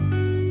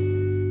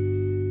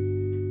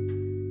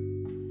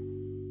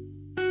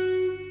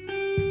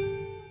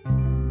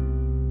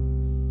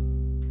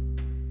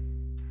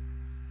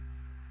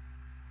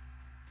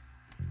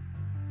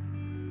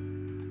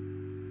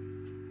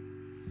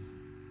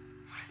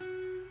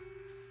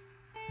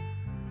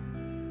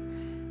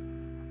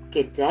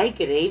Good day,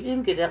 good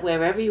evening,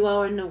 wherever you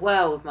are in the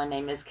world. My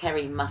name is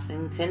Kerry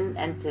Mussington,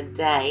 and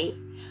today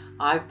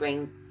I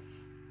bring.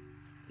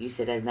 You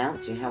said I'd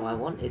announce you how I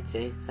wanted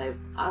to, so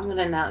I'm going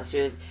to announce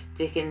you as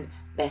Dickon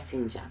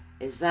Bettinger.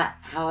 Is that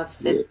how I've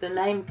said the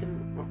name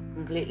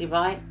completely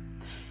right?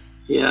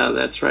 Yeah,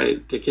 that's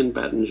right, Dickon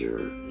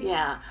Bettinger.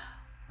 Yeah.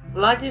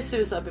 Well, I do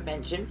suicide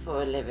prevention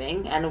for a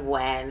living and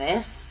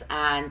awareness,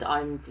 and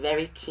I'm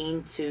very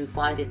keen to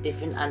find a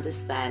different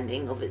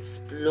understanding of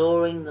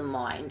exploring the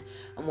mind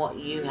and what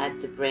you had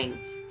to bring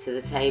to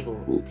the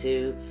table.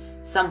 To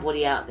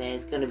somebody out there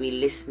is going to be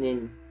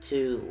listening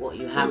to what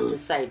you have to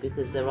say,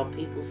 because there are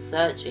people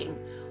searching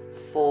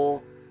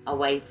for a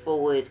way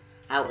forward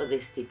out of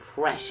this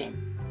depression,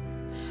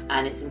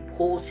 and it's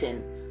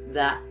important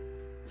that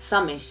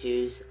some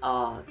issues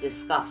are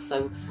discussed.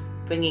 So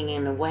bringing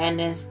in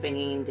awareness,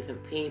 bringing in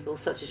different people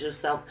such as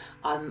yourself.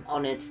 I'm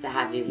honoured to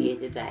have you here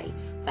today.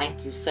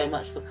 Thank you so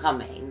much for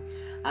coming.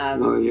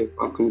 Oh, you're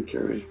welcome,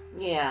 Kerry.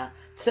 Yeah.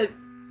 So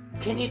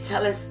can you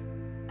tell us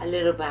a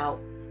little about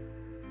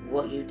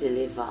what you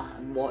deliver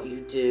and what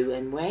you do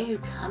and where you're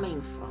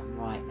coming from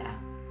right now?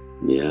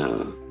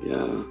 Yeah.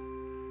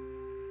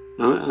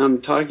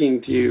 I'm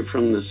talking to you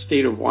from the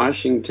state of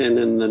Washington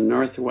in the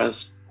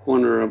northwest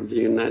corner of the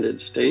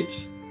United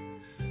States.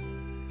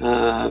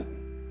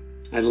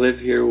 I live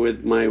here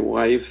with my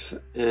wife,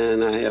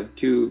 and I have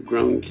 2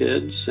 grown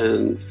kids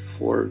and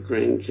 4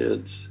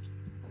 grandkids.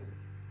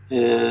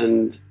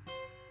 And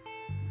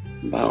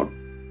about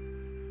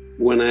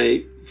when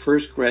I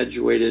first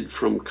graduated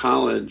from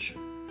college,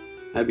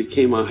 I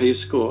became a high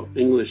school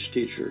English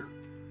teacher.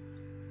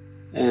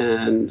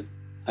 And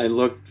I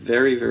looked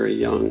very, very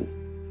young.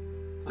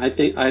 I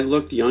think I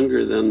looked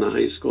younger than the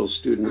high school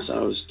students I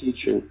was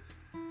teaching.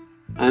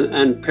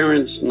 On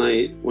Parents'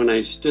 Night, when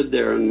I stood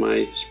there in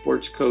my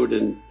sports coat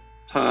and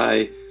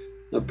tie,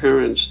 the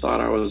parents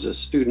thought I was a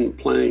student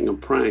playing a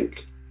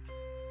prank.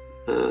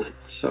 But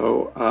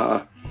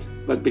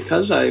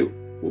because I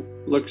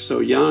looked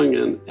so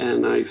young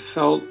and I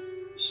felt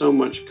so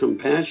much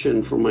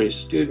compassion for my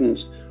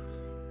students,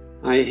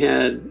 I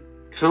had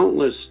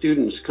countless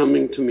students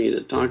coming to me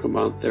to talk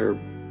about their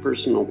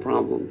personal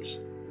problems.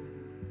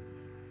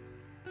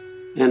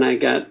 And I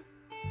got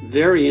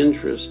very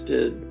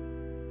interested.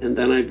 And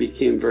then I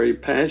became very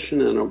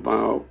passionate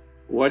about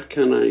what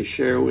can I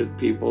share with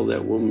people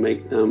that will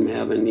make them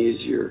have an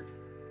easier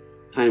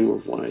time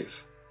of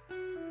life.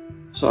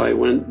 So I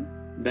went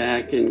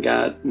back and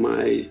got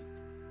my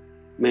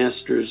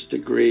master's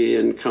degree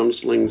in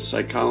counseling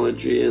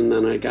psychology, and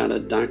then I got a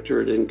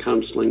doctorate in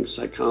counseling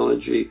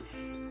psychology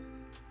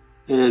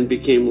and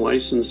became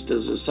licensed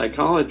as a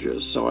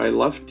psychologist. So I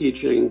left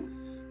teaching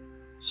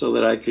so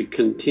that I could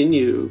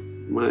continue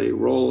my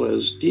role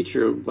as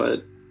teacher,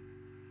 but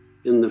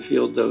in the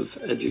field of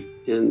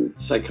in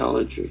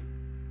psychology.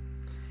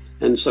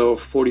 And so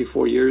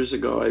 44 years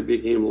ago, I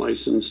became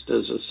licensed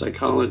as a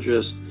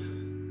psychologist,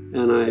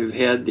 and I've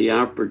had the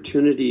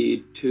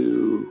opportunity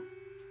to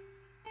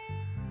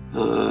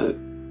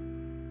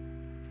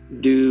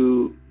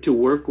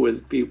work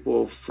with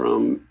people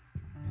from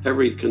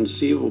every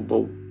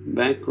conceivable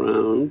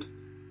background.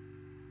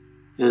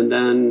 And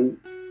then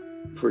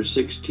for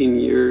 16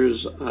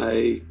 years,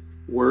 I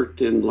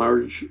worked in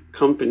large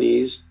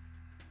companies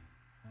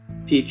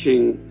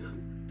teaching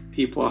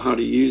people how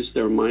to use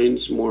their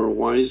minds more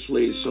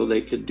wisely so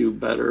they could do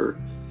better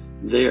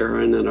there,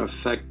 and it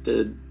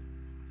affected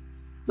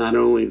not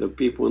only the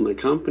people in the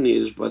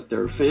companies but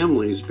their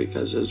families,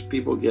 because as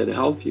people get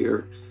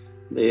healthier,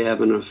 they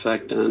have an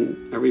effect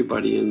on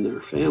everybody in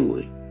their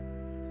family.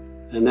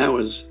 And that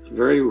was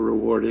very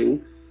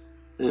rewarding.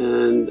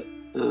 And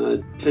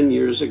 10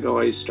 years ago,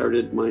 I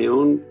started my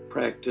own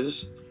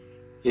practice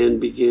and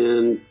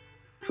began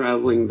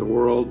traveling the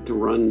world to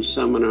run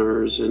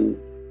seminars in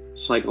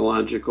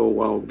psychological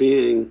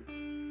well-being.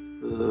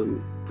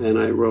 And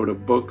I wrote a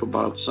book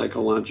about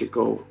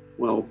psychological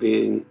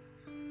well-being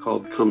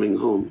called Coming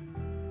Home.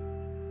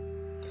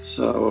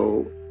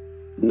 So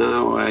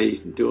now I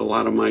do a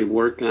lot of my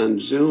work on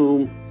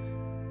Zoom.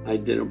 I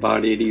did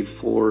about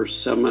 84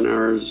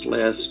 seminars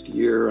last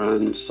year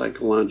on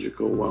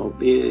psychological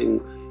well-being.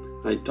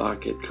 I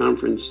talk at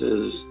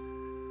conferences.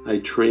 I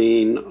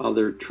train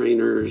other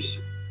trainers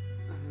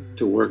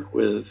to work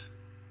with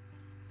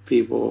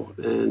people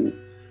and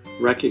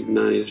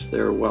recognize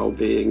their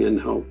well-being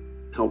and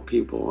help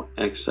people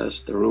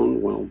access their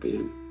own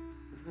well-being.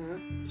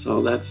 Mm-hmm.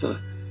 So that's a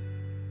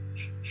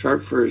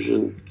short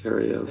version,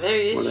 Kerry, of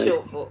very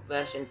short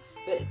version.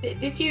 But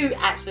did you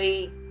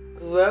actually,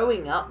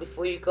 growing up,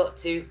 before you got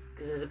to,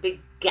 because there's a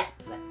big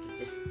gap that you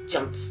just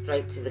jumped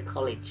straight to the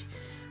college,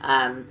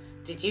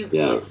 did you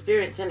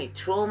experience any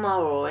trauma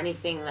or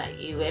anything that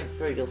you went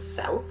through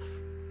yourself?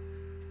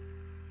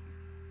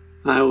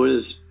 I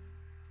was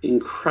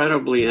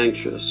incredibly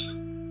anxious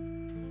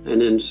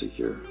and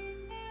insecure.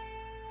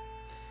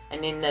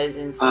 And in those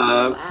instances,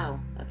 wow.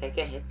 Okay,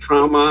 go ahead.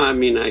 Trauma, I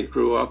mean, I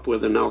grew up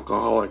with an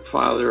alcoholic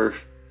father.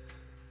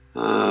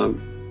 I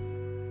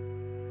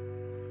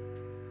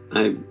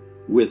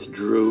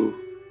withdrew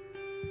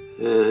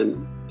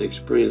and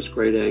experienced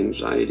great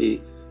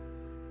anxiety.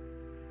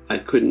 I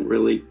couldn't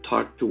really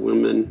talk to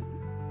women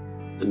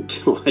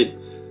until I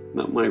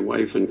met my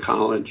wife in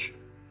college.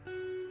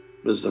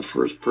 It was the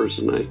first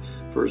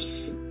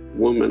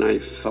woman I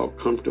felt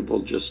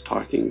comfortable just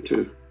talking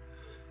to.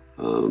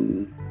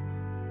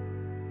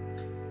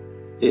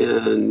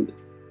 And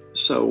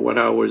so what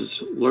I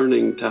was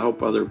learning to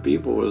help other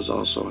people was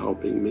also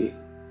helping me.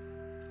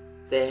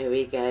 There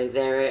we go.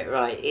 There it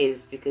right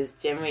is, because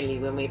generally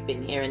when we've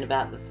been hearing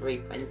about the 3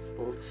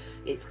 principles,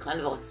 it's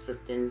kind of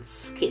often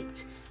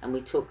skipped, and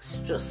we talk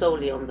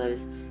solely on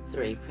those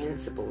 3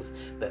 principles.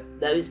 But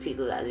those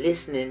people that are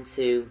listening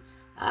to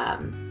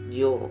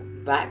your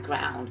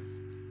background,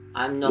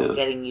 I'm not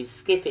getting you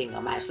skipping.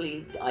 I'm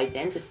actually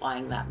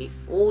identifying that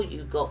before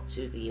you got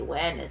to the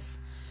awareness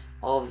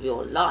of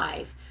your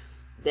life,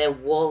 there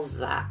was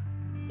that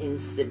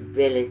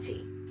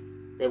instability.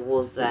 There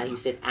was that, you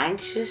said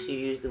anxious, you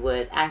used the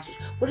word anxious.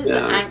 What does the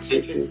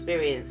anxious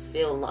experience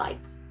feel like,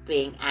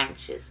 being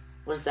anxious?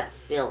 What does that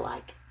feel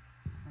like?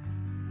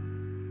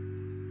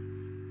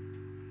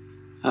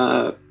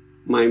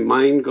 My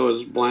mind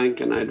goes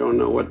blank and I don't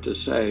know what to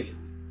say.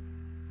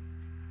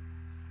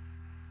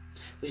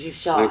 Was you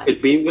shy?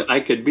 I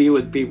could be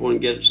with people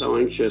and get so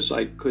anxious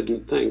I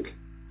couldn't think.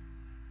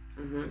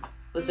 Mm-hmm.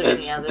 Was there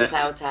any other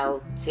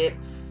telltale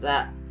tips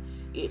that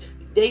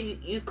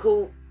you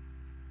call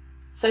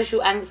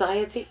social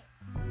anxiety?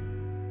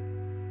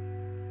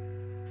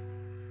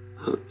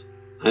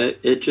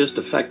 It just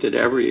affected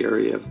every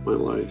area of my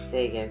life.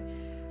 There you go.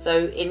 So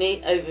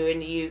over in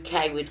the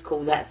UK, we'd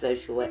call that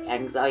social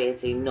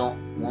anxiety, not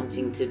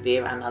wanting to be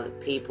around other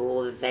people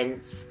or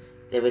events.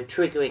 There were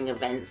triggering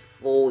events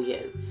for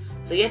you.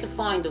 So you had to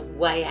find a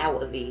way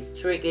out of these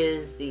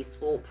triggers, these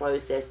thought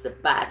process, the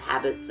bad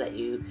habits that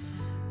you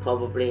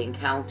probably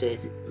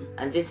encountered.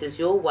 And this is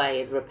your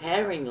way of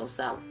repairing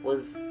yourself,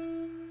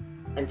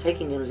 and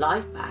taking your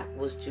life back,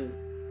 was to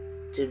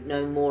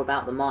know more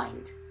about the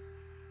mind.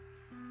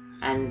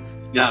 And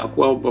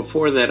well,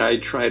 before that I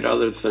tried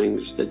other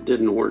things that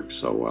didn't work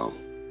so well.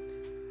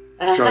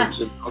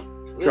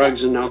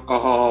 Drugs and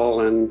alcohol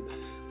and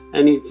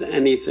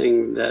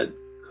anything that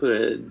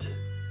could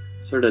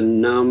sort of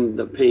numb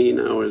the pain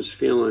I was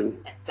feeling.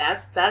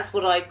 That's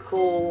what I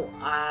call,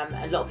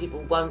 a lot of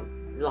people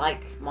won't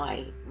like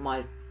my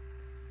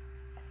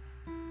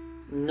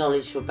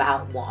knowledge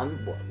about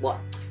what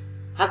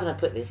how can I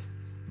put this?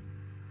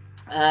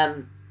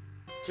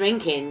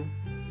 Drinking,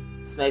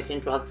 smoking,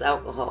 drugs,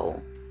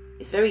 alcohol.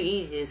 It's very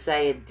easy to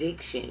say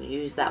addiction.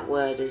 Use that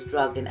word as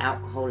drug and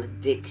alcohol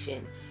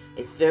addiction.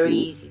 It's very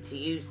easy to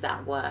use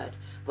that word.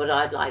 But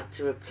I'd like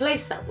to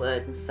replace that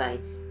word and say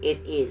it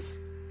is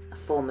a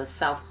form of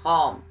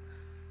self-harm,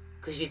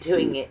 because you're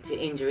doing it to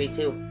injury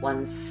to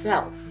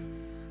oneself.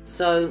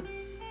 So,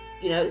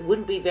 it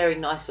wouldn't be very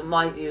nice for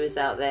my viewers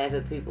out there,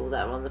 the people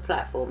that are on the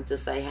platform, to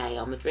say, hey,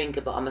 I'm a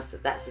drinker, but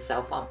that's a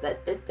self-harm.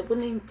 They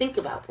wouldn't even think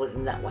about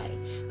putting it that way.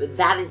 But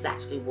that is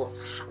actually what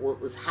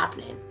was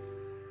happening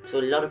to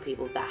a lot of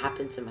people. That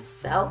happened to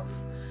myself.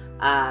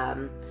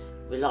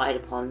 Relied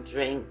upon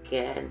drink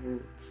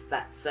and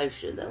that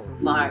social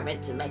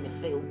environment to make me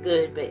feel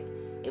good, but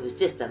it was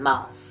just a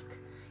mask,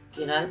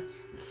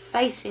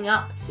 facing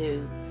up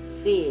to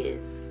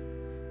fears.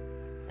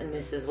 And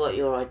this is what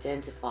you're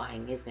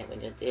identifying, isn't it,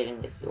 when you're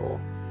dealing with your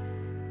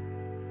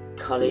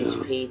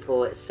college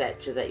people,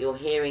 etc., that you're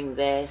hearing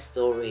their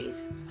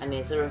stories, and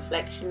it's a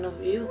reflection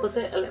of you, was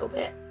it, a little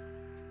bit?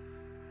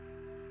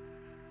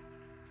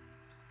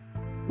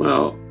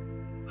 Well,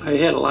 I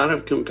had a lot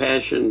of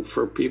compassion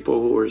for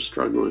people who were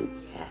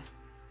struggling.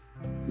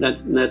 Yeah.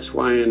 That's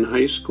why in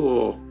high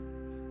school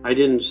I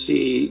didn't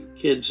see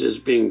kids as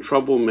being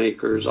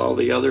troublemakers. All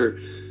the other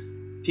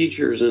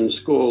teachers in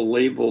school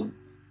labeled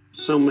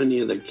so many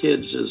of the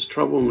kids as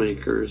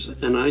troublemakers,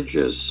 and I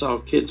just saw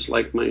kids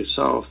like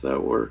myself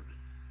that were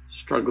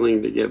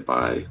struggling to get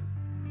by,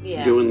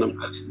 doing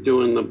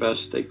the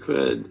best they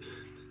could.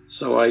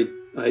 So I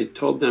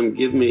told them,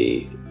 give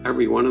me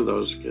every one of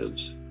those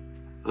kids.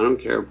 I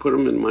don't care, put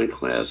them in my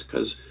class,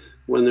 because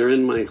when they're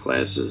in my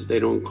classes, they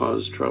don't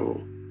cause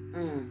trouble.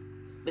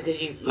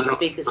 Because you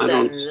speak a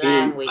certain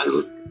language.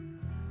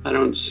 I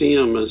don't see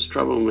them as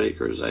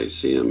troublemakers. I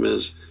see them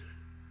as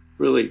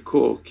really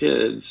cool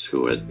kids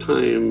who at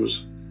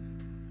times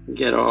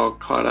get all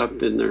caught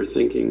up in their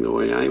thinking the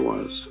way I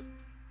was.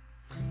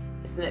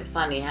 Isn't it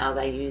funny how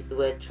they use the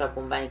word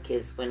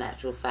troublemakers when, in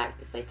actual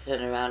fact, if they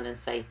turn around and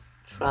say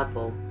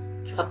troubled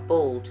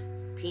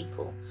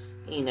people,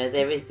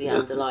 there is the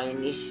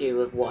underlying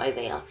issue of why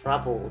they are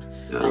troubled.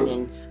 And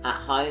then at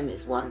home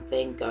is one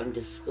thing, going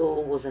to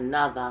school was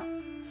another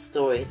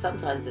story.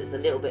 Sometimes it's a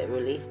little bit of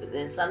relief, but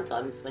then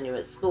sometimes when you're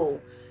at school,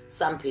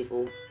 some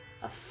people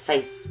are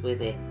faced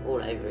with it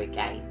all over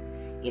again,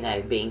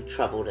 being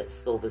troubled at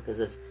school because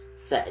of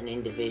certain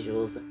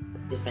individuals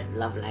with different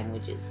love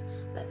languages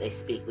that they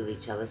speak with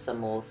each other. Some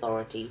more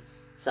authority,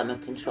 some are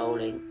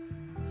controlling,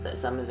 so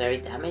some are very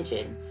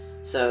damaging.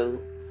 So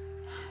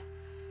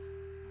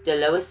the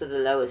lowest of the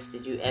lowest,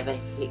 did you ever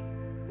hit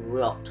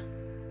rock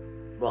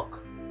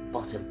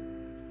bottom?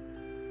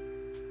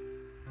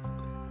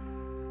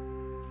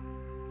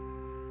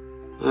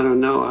 I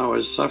don't know, I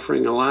was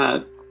suffering a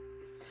lot.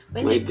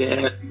 My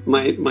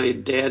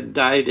dad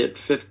died at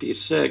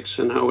 56,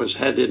 and I was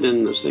headed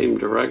in the same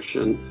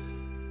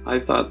direction. I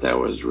thought that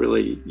was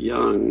really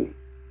young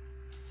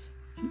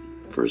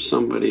for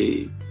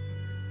somebody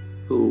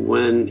who,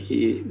 when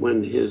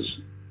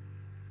his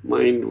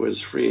mind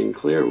was free and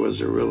clear,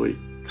 was a really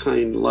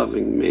kind,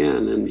 loving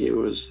man, and he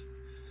was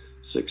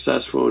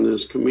successful in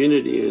his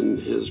community. In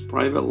his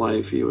private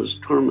life, he was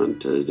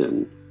tormented,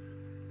 and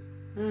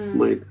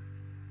my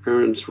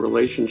parents'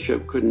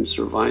 relationship couldn't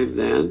survive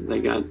that. They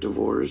got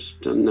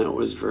divorced, and that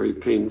was very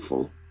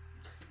painful.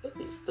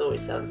 Your story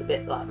sounds a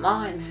bit like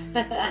mine,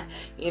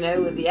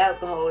 with the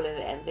alcohol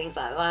and things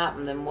like that,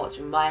 and then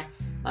watching my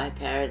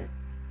parent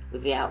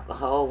with the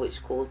alcohol,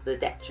 which caused the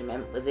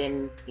detriment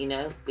within,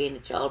 being a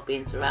child,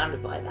 being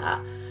surrounded by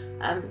that.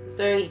 It's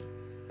very,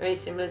 very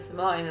similar to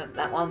mine,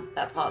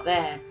 that part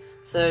there.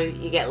 So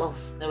you get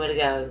lost, nowhere to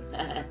go.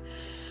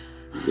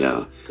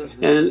 Yeah,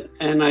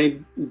 and I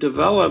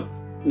developed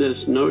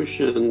this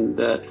notion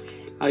that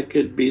I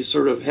could be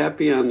sort of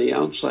happy on the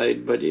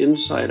outside, but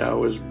inside I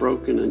was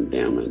broken and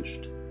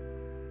damaged.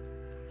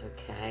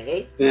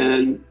 Okay.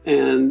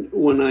 And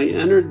when I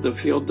entered the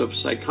field of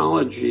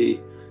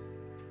psychology,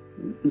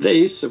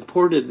 they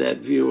supported that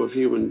view of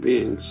human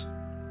beings.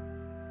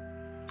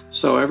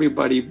 So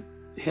everybody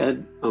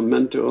had a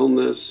mental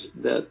illness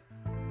that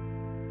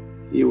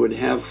you would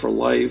have for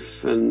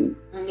life, and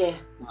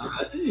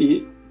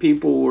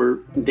people were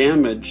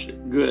damaged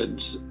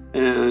goods.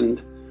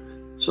 And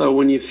so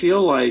when you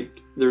feel like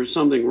there's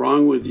something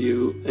wrong with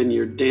you and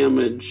you're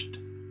damaged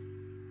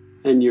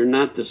and you're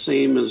not the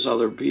same as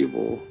other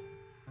people,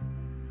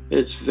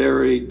 it's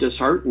very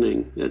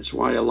disheartening. That's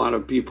why a lot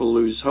of people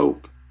lose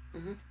hope,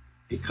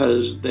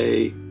 because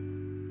they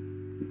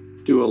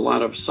do a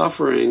lot of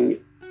suffering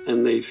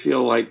and they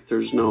feel like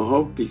there's no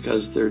hope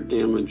because they're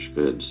damaged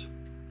goods.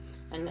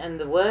 And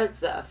the words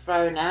that are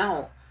thrown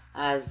out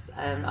as,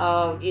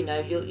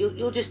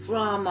 you're just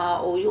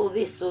drama, or you're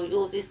this, or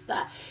you're this,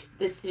 that.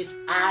 There's just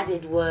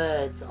added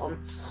words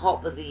on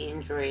top of the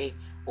injury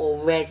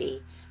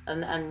already.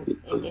 And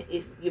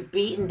you're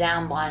beaten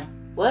down by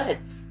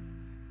words.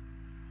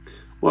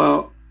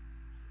 Well,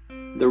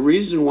 the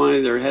reason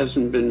why there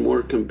hasn't been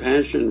more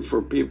compassion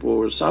for people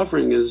who are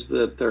suffering is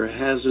that there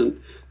hasn't,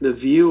 the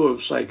view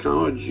of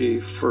psychology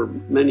for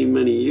many,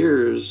 many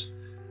years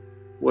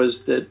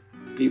was that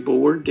people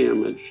were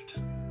damaged.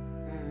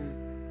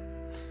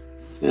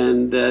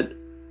 And that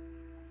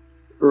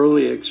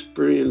early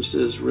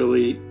experiences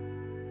really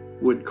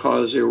would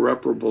cause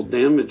irreparable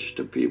damage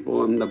to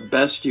people, and the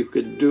best you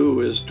could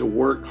do is to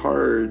work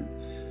hard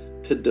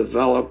to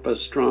develop a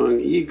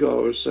strong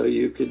ego so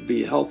you could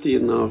be healthy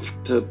enough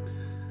to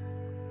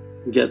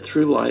get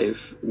through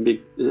life.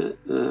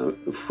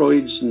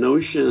 Freud's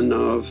notion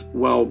of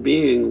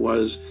well-being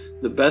was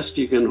the best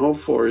you can hope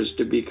for is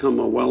to become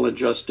a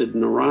well-adjusted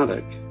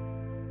neurotic.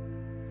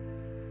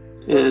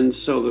 And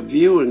so the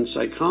view in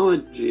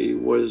psychology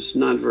was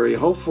not very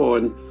hopeful.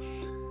 And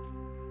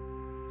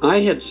I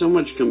had so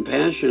much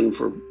compassion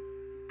for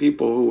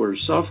people who were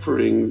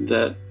suffering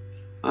that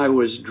I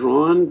was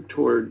drawn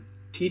toward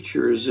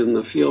teachers in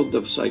the field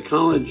of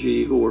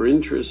psychology who were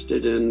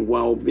interested in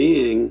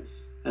well-being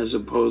as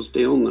opposed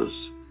to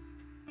illness.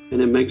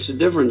 And it makes a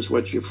difference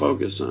what you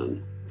focus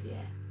on.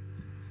 Yeah.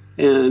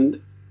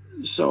 And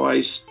so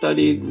I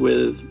studied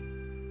with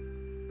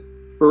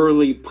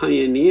early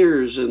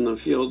pioneers in the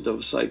field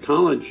of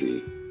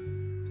psychology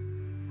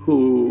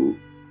who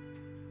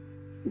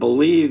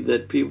believed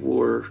that people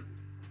were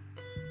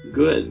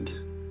good,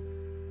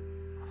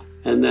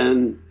 and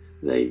then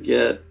they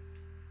get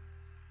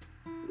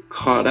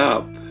caught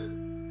up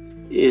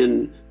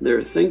in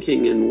their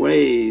thinking in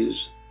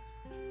ways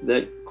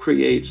that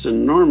creates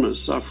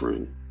enormous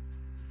suffering.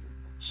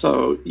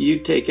 So you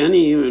take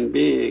any human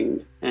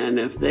being, and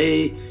if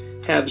they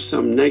have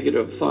some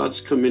negative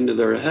thoughts come into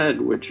their head,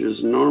 which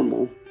is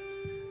normal,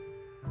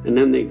 and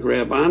then they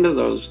grab onto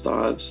those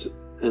thoughts,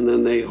 and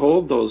then they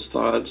hold those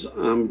thoughts.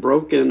 I'm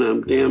broken,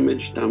 I'm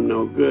damaged, I'm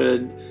no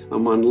good,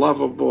 I'm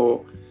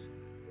unlovable,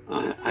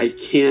 I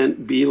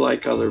can't be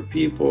like other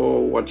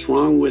people, what's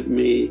wrong with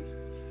me?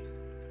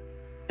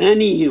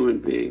 Any human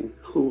being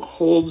who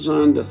holds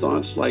on to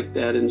thoughts like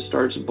that and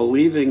starts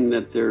believing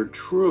that they're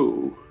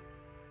true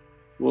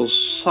will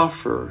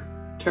suffer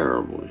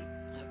terribly.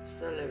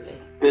 Absolutely.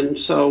 And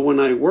so when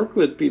I worked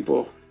with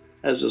people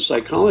as a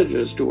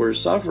psychologist who were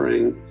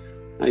suffering,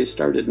 I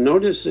started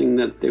noticing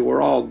that they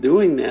were all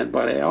doing that,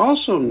 but I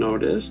also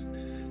noticed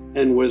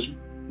and was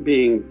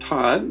being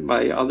taught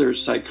by other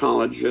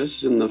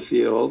psychologists in the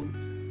field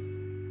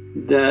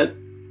that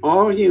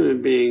all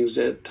human beings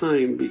at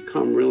time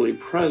become really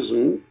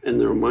present and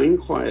their mind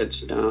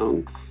quiets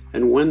down,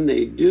 and when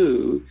they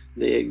do,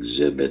 they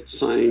exhibit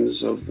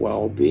signs of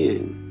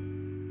well-being.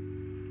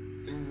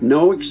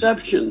 No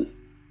exception.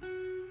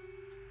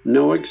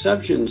 No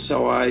exception.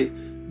 So I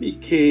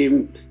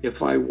became,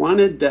 if I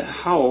wanted to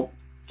help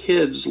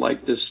kids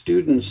like the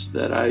students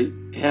that I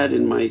had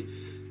in my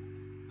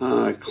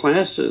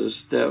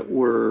classes that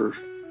were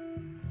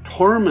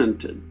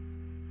tormented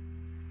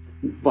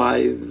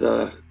by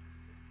the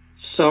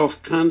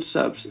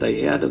self-concepts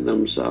they had of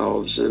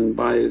themselves and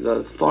by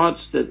the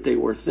thoughts that they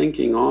were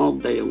thinking all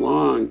day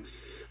long.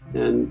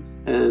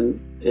 And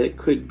it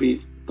could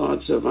be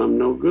thoughts of I'm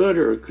no good,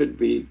 or it could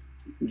be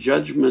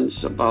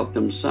judgments about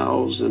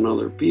themselves and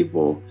other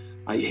people.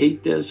 I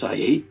hate this, I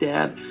hate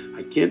that,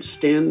 I can't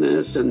stand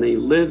this, and they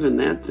live in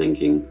that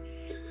thinking.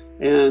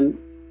 And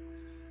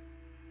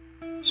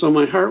so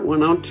my heart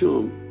went out to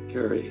them,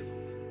 Carrie,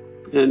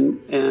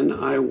 and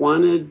I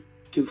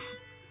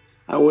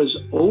was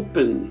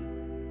open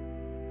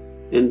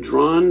and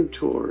drawn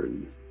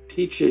toward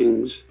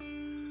teachings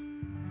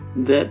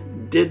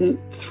that didn't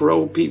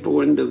throw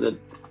people into the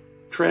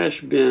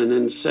trash bin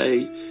and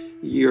say,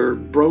 you're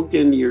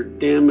broken, you're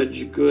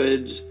damaged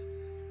goods.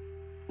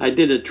 I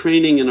did a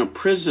training in a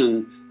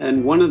prison,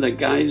 and one of the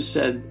guys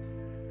said,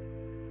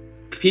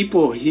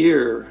 people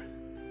here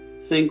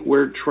think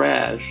we're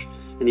trash.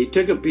 And he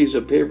took a piece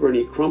of paper and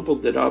he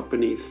crumpled it up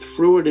and he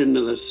threw it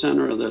into the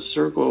center of the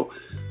circle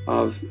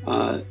of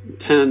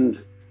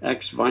 10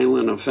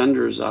 ex-violent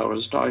offenders I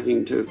was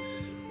talking to.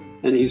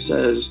 And he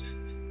says,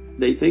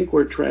 they think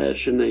we're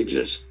trash, and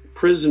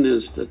prison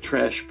is the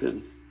trash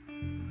bin.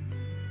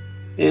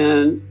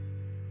 And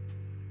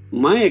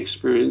my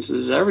experience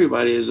is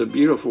everybody is a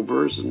beautiful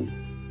person.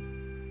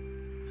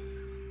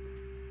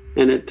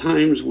 And at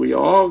times we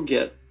all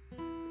get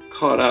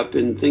caught up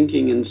in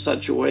thinking in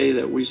such a way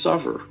that we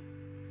suffer.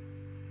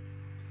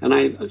 And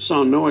I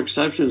saw no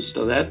exceptions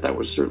to that. That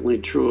was certainly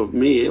true of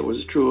me. It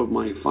was true of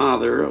my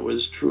father. It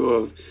was true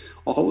of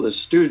all the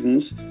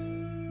students.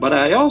 But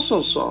I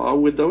also saw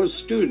with those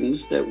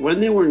students that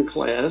when they were in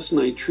class and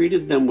I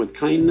treated them with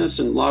kindness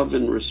and love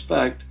and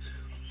respect,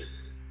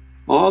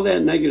 all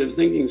that negative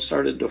thinking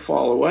started to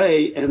fall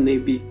away, and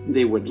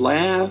they would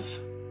laugh,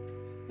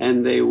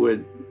 and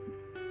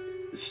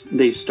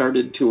they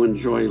started to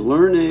enjoy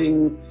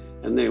learning,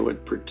 and they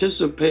would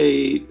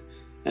participate,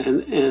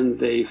 and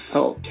they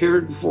felt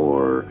cared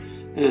for,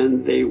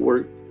 and they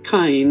were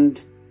kind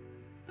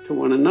to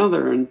one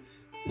another.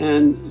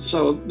 And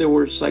so there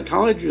were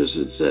psychologists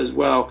that says,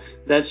 well,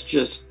 that's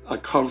just a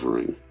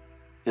covering.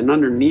 And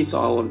underneath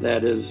all of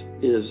that is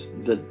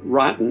the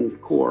rotten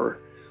core.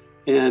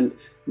 And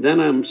then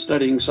I'm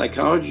studying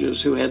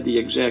psychologists who had the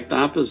exact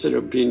opposite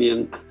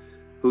opinion,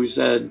 who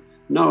said,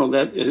 no,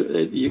 that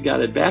you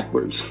got it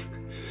backwards.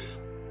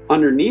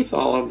 Underneath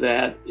all of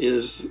that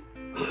is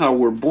how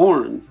we're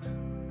born.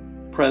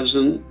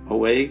 Present,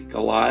 awake,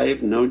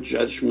 alive, no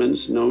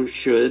judgments, no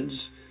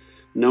shoulds,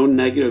 no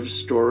negative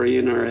story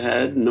in our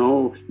head,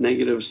 no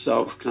negative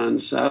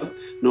self-concept,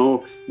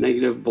 no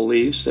negative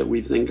beliefs that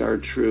we think are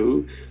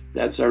true.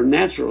 That's our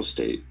natural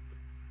state.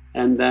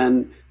 And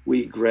then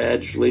we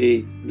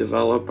gradually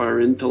develop our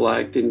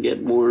intellect and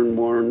get more and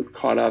more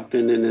caught up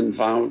in and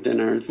involved in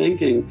our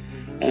thinking.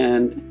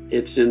 And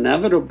it's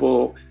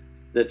inevitable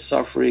that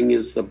suffering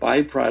is the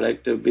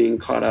byproduct of being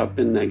caught up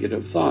in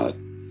negative thought.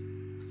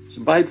 It's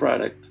a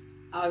byproduct.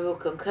 I will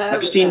concur.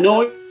 I've seen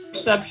no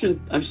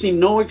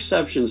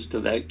exceptions to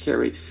that,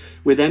 Carrie,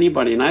 with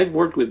anybody. And I've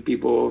worked with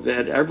people who've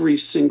had every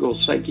single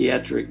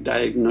psychiatric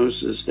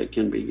diagnosis that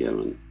can be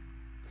given.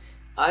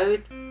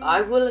 I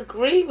will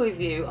agree with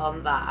you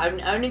on that. I'm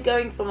only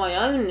going from my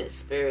own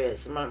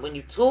experience. When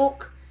you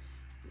talk,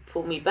 you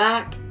pull me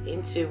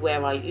into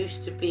where I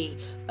used to be.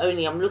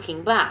 Only I'm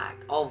looking back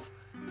of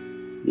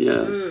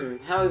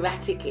how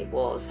erratic it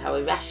was, how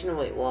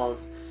irrational it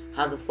was,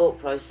 how the thought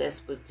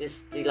process would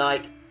just be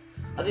like.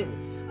 I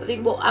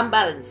think what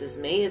unbalances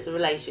me is a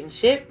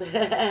relationship.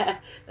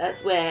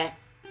 That's where,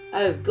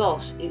 oh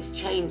gosh, it's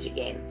change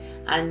again,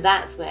 and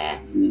that's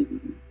where.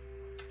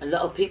 A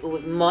lot of people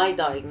with my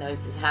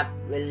diagnosis have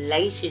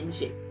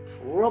relationship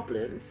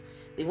problems.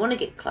 They want to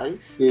get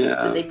close,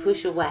 but they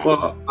push away.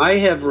 Well, I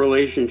have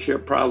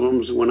relationship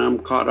problems when I'm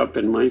caught up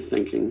in my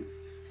thinking.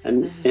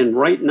 And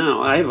right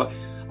now, I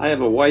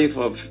have a wife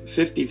of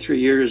 53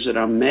 years that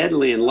I'm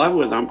madly in love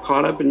with. I'm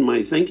caught up in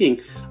my thinking.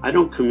 I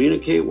don't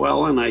communicate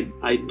well, and I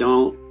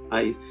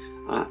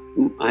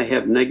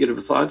have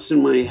negative thoughts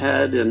in my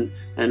head, and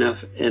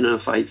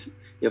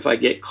if I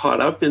get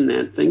caught up in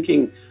that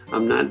thinking,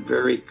 I'm not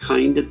very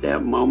kind at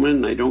that moment,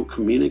 and I don't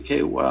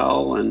communicate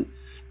well, and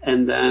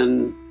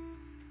then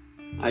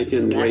I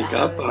can wake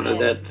up out of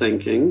that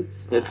thinking.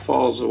 It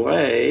falls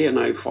away, and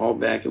I fall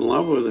back in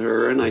love with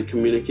her, and I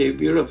communicate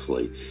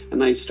beautifully.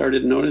 And I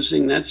started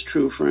noticing that's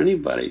true for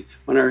anybody.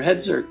 When our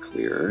heads are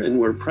clear and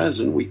we're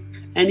present,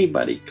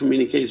 anybody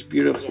communicates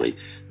beautifully.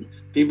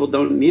 People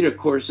don't need a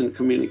course in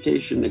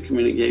communication to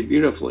communicate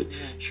beautifully.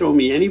 Show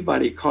me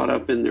anybody caught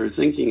up in their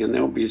thinking, and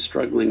they'll be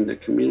struggling to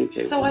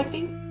communicate. So I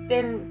think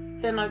then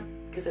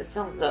because it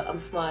sounds, look, I'm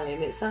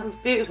smiling. It sounds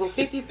beautiful.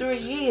 53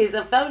 years.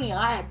 If only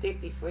I had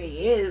 53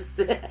 years.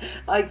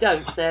 I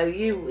don't. So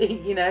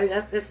you know,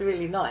 that's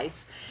really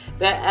nice.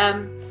 But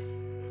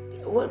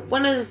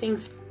one of the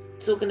things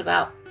talking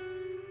about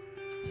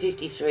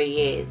 53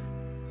 years.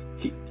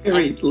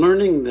 Carrie,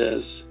 learning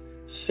this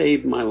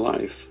saved my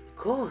life. Of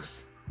course.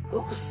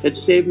 It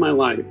saved my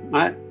life.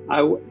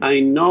 I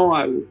know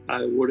I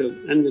would have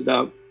ended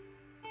up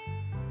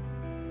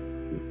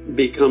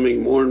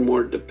becoming more and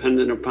more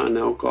dependent upon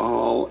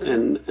alcohol,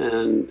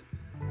 and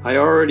I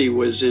already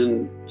was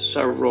in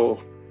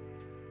several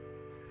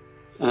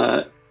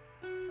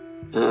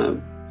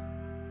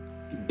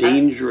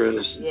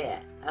dangerous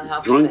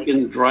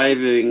drunken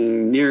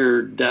driving,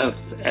 near-death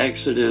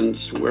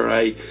accidents where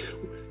I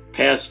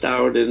passed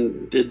out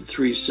and did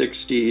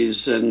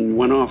 360s and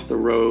went off the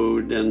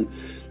road, and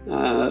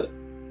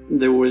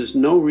there was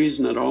no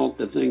reason at all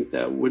to think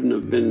that wouldn't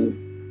have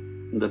been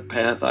the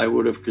path I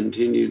would have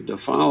continued to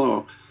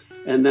follow.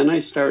 And then I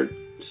start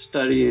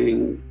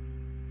studying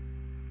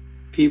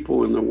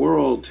people in the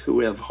world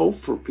who have hope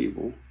for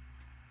people,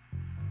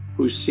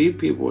 who see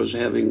people as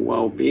having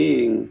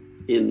well-being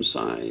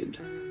inside,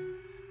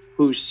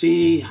 who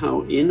see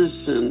how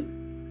innocent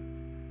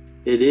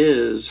it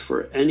is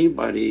for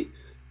anybody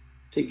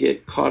to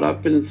get caught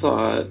up in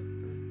thought,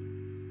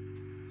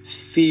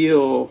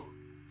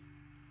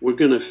 we're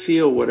going to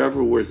feel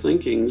whatever we're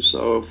thinking.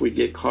 So if we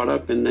get caught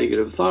up in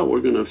negative thought,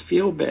 we're going to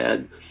feel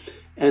bad.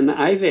 And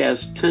I've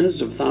asked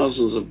tens of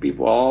thousands of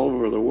people all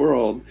over the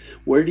world,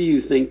 where do you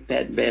think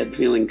that bad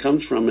feeling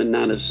comes from? And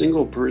not a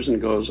single person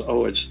goes,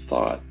 oh, it's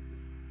thought.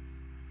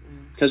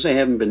 Because they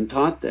haven't been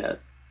taught that.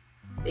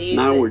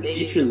 Now we're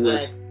teaching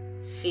this.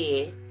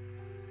 Fear,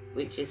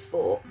 which is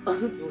thought,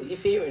 what you're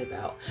fearing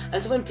about.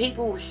 And so when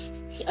people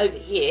over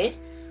here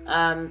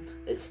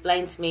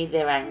explain to me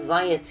their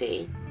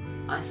anxiety,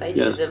 I say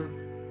to them,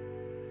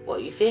 what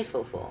are you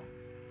fearful for?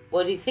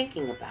 What are you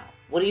thinking about?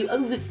 What are you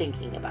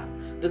overthinking about?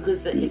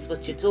 Because it's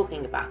what you're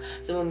talking about.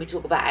 So when we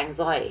talk about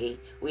anxiety,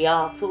 we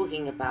are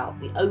talking about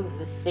the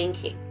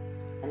overthinking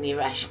and the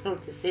irrational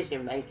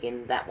decision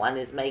making that one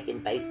is making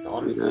based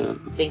on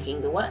thinking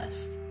the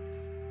worst.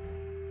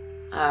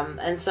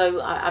 And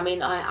so,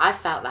 I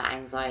felt that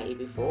anxiety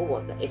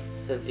before. If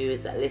for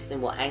viewers that are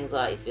listening, what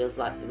anxiety feels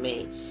like for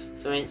me.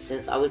 For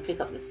instance, I would pick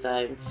up the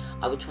phone,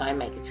 I would try and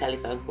make a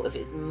telephone call. If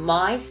it's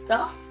my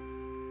stuff,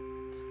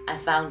 I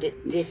found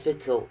it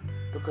difficult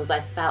because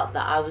I felt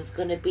that I was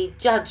going to be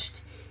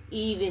judged,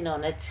 even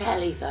on a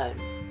telephone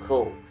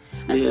call.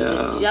 And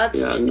so the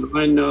judgment,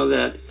 I know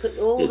that. Put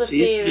all it's the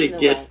fear easy in to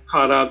the get way.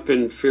 caught up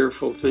in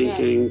fearful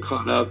thinking,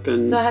 caught up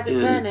in. So I had to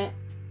turn it.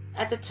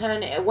 I had to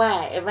turn it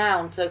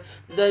around. So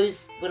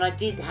when I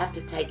did have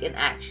to take an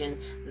action,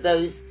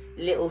 those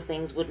little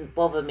things wouldn't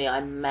bother me.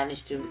 I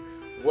managed to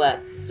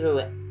work through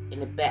it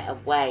in a better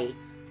way,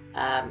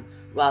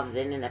 rather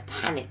than in a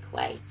panic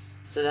way.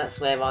 So that's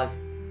where I've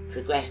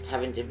progressed,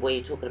 where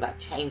you're talking about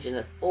changing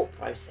the thought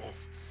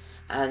process.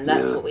 And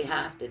that's what we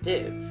have to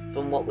do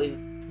from what we've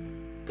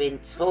been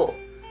taught,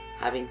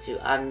 having to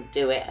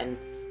undo it and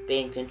be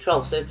in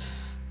control. So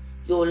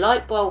your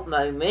light bulb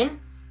moment,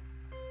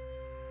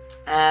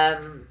 I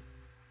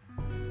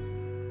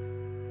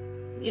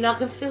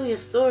can feel your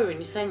story when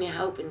you're saying you're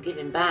helping,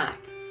 giving back.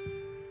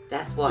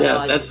 That's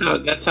why.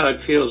 That's how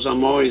it feels.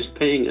 I'm always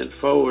paying it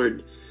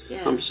forward.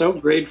 Yeah. I'm so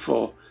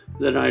grateful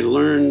that I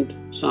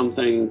learned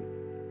something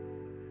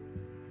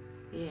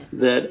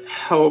that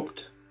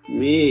helped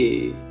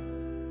me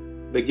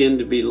begin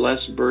to be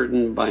less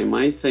burdened by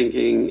my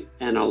thinking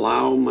and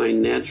allow my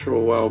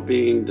natural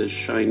well-being to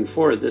shine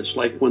forth. It's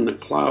like when the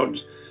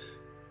clouds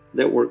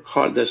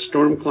the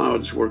storm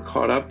clouds were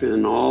caught up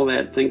in, all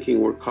that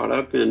thinking we're caught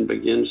up in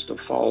begins to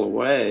fall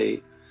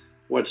away.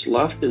 What's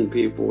left in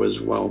people is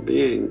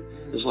well-being.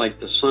 It's like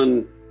the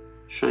sun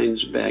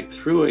shines back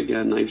through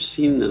again. I've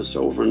seen this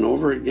over and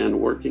over again,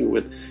 working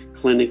with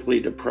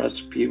clinically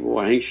depressed people,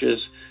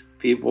 anxious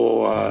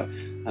people,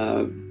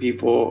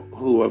 people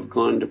who have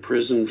gone to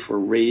prison for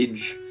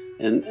rage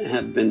and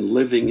have been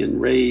living in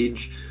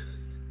rage.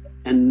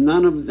 And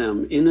none of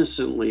them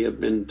innocently have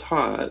been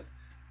taught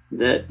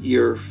that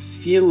your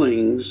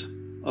feelings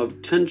of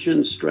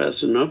tension,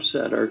 stress, and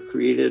upset are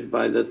created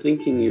by the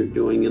thinking you're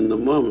doing in the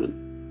moment.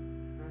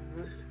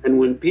 And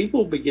when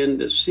people begin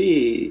to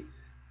see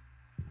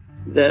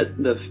that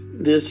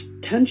this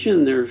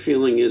tension they're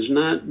feeling is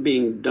not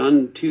being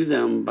done to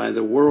them by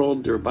the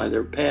world or by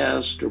their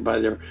past or by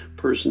their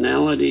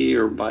personality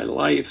or by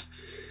life,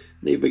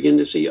 they begin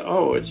to see,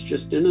 oh, it's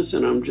just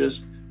innocent. I'm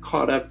just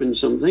caught up in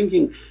some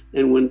thinking.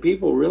 And when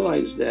people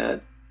realize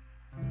that,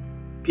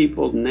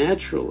 people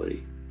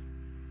naturally,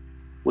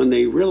 when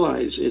they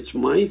realize it's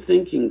my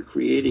thinking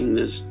creating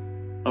this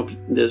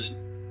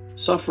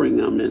suffering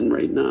I'm in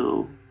right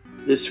now,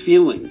 this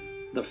feeling,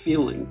 the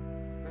feeling,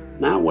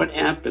 not what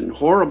happened.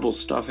 Horrible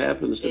stuff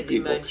happens to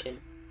people. Emotion.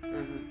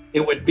 Mm-hmm.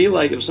 It would be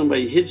like if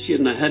somebody hits you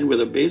in the head with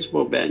a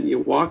baseball bat and you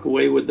walk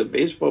away with the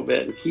baseball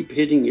bat and keep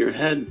hitting your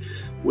head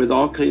with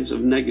all kinds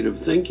of negative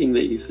thinking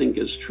that you think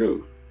is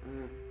true.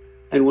 Mm-hmm.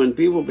 And when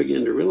people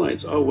begin to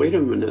realize, oh, wait a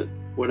minute,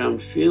 what I'm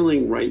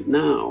feeling right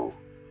now,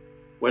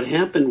 what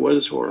happened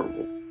was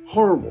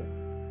horrible.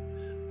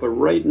 But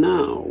right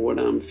now, what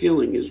I'm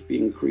feeling is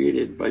being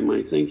created by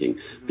my thinking,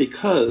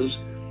 because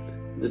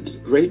the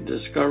great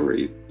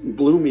discovery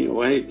blew me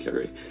away,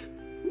 Carrie.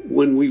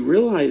 When we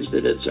realize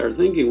that it's our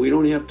thinking, we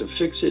don't have to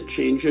fix it,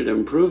 change it,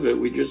 improve it.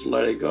 We just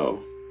let it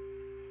go.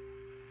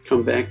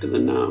 Come back to the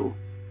now.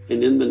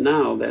 And in the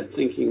now, that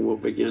thinking will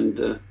begin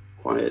to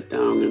quiet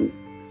down and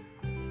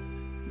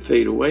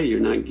fade away. You're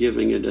not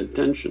giving it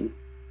attention.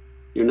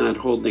 You're not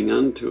holding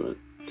on to it.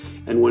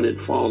 And when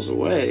it falls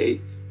away,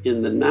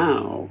 in the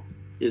now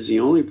is the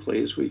only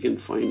place we can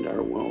find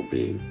our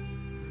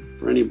well-being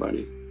for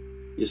anybody.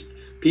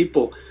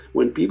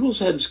 When people's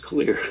heads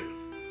clear,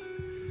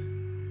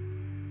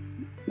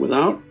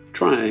 without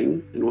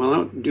trying and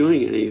without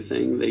doing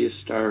anything, they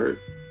start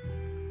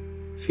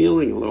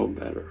feeling a little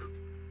better.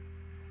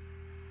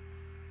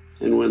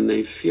 And when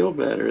they feel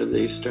better,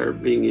 they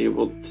start being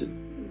able to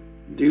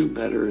do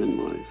better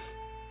in life.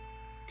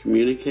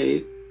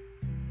 Communicate,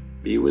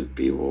 be with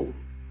people,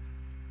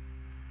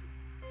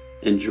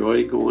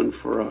 enjoy going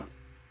for a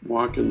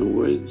walk in the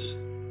woods,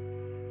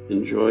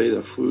 enjoy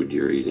the food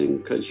you're eating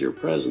because you're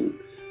present.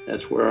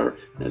 That's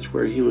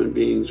where human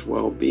beings'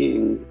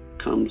 well-being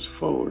comes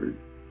forward.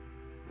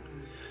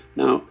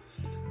 Now,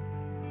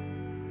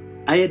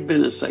 I had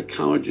been a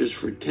psychologist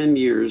for 10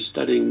 years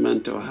studying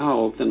mental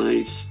health, and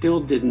I still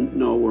didn't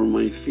know where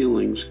my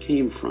feelings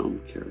came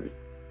from, Carrie.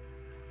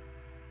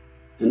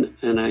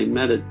 And I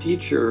met a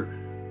teacher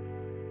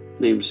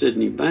named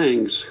Sydney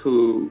Banks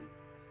who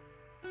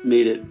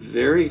made it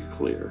very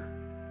clear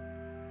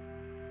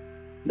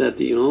that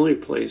the only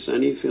place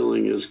any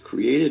feeling is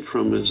created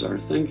from is our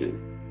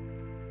thinking.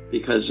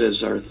 Because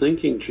as our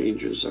thinking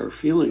changes, our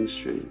feelings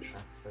change.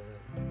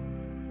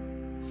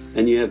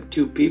 And you have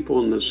two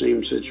people in the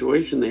same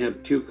situation, they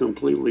have two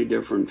completely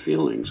different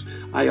feelings.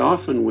 I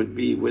often would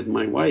be with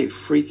my wife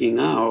freaking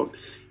out,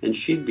 and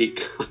she'd be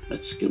calm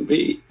as can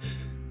be.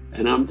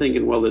 And I'm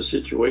thinking, well, the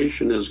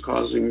situation is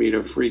causing me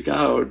to freak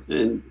out,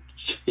 and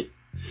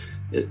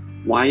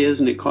why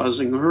isn't it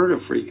causing her to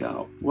freak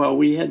out? Well,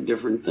 we had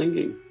different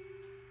thinking,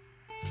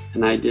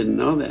 and I didn't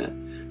know that.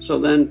 So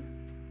then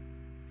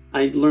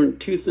I learned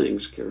two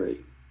things, Carrie.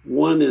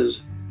 One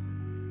is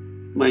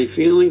my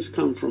feelings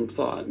come from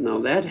thought.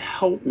 Now that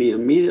helped me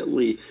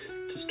immediately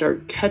to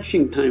start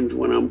catching times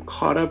when I'm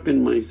caught up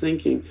in my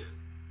thinking,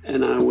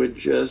 and I would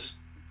just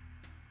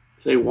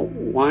say, well,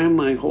 why am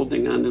I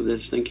holding on to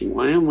this thinking?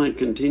 Why am I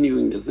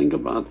continuing to think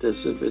about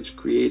this if it's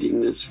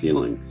creating this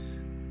feeling?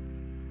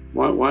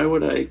 Why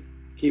would I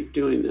keep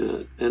doing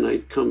that? And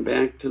I'd come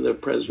back to the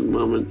present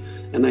moment,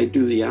 and I'd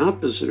do the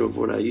opposite of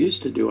what I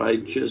used to do.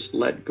 I'd just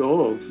let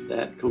go of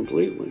that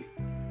completely.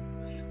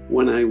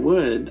 When I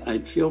would,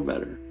 I'd feel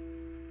better.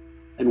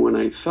 And when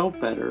I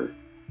felt better,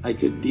 I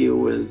could deal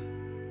with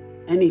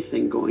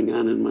anything going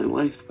on in my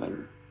life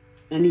better.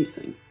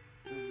 Anything.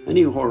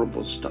 Any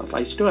horrible stuff.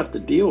 I still have to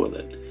deal with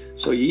it.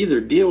 So you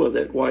either deal with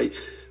it. Why,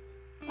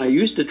 I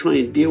used to try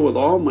and deal with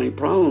all my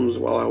problems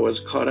while I was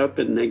caught up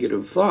in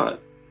negative thought.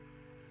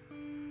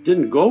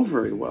 Didn't go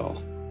very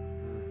well.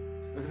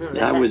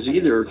 I was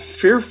either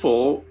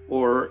fearful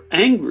or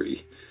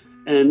angry.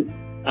 And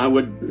I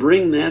would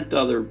bring that to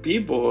other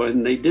people,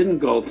 and they didn't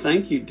go,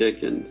 thank you,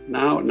 Dick, and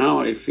now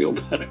I feel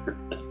better.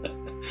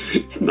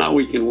 Now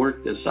we can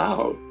work this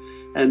out.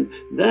 And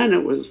then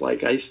it was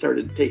like I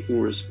started taking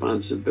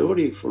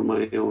responsibility for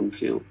my own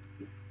feeling,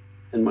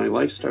 and my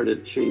life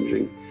started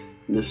changing.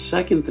 And the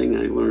second thing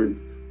I learned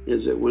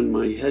is that when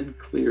my head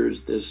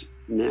clears, this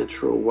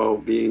natural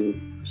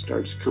well-being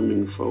starts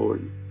coming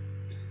forward.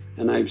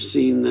 And I've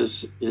seen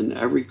this in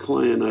every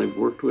client I've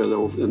worked with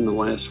in the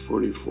last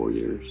 44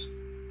 years.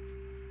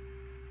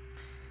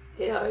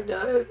 Yeah, I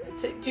know.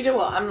 So, do you know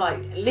what? I'm like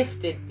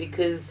lifted,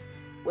 because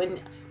when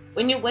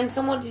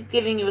someone's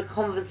giving you a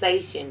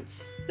conversation,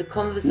 the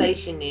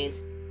conversation is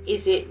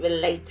it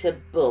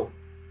relatable?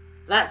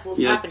 That's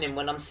what's happening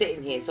when I'm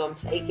sitting here. So I'm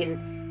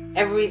taking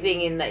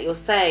everything in that you're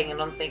saying,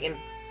 and I'm thinking,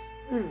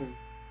 well,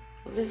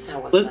 this is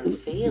how I kind of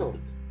feel.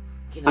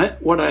 You know?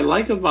 What I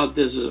like about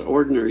this is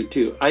ordinary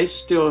too. I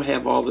still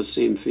have all the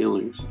same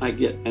feelings. I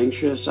get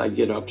anxious, I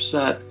get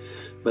upset,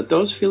 but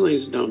those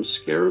feelings don't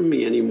scare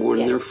me anymore,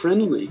 and they're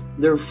friendly.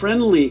 They're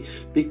friendly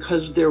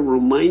because they're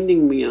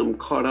reminding me I'm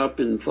caught up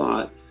in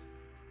thought.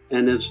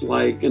 And it's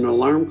like an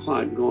alarm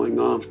clock going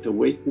off to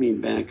wake me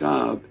back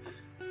up.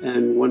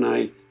 And when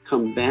I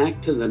come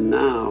back to the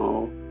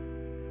now,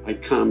 I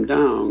calm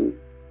down,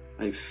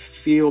 I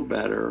feel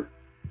better.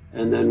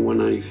 And then when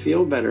I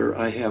feel better,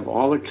 I have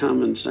all the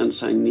common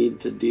sense I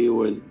need to deal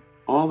with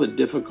all the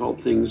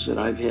difficult things that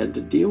I've had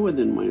to deal with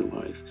in my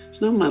life.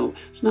 It's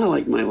not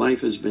like my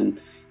life has been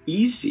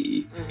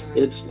easy. Mm-hmm.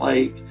 It's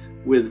like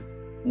with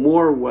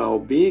more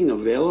well-being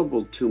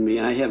available to me,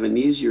 I have an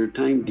easier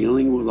time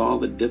dealing with all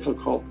the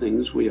difficult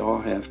things we all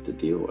have to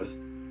deal with.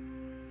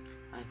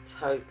 I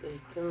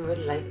totally can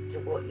relate to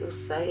what you're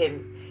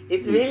saying.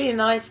 It's really a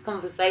nice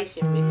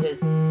conversation, because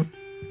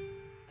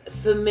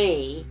for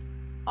me,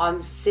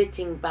 I'm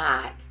sitting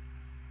back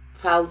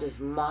proud of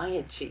my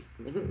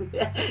achievement.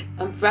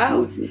 I'm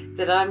proud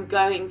that I'm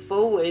going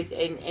forward,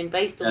 and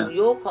based on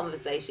your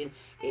conversation,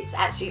 it's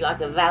actually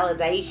like a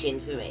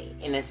validation for me,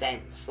 in a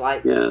sense.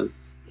 Like,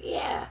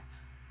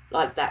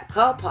 like that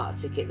car park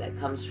ticket that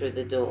comes through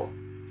the door.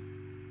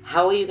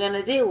 How are you going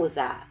to deal with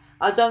that?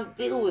 I don't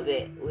deal with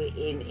it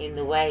in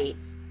the way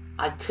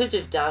I could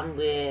have done,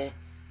 where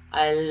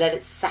I let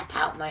it sap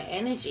out my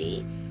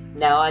energy.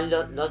 Now I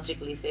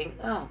logically think,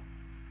 oh,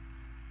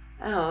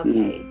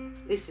 okay.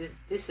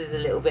 this is a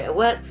little bit of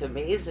work for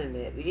me, isn't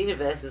it? The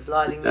universe is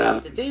lining me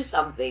up to do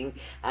something,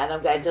 and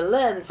I'm going to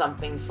learn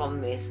something from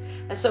this.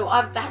 And so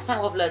that's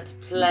how I've learned to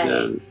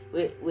play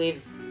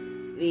with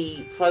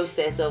the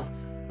process of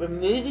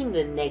removing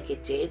the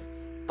negative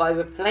by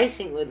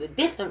replacing it with a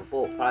different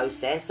thought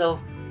process of,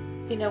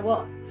 do you know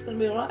what? It's going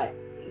to be all right.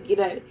 You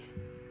know,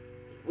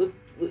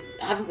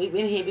 haven't we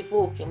been here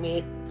before? Can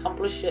we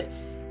accomplish it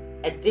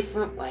a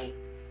different way?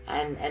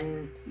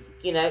 And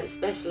you know,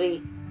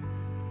 especially,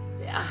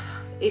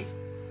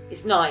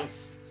 it's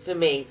nice for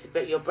me to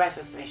put your breath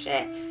of fresh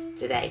air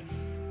today.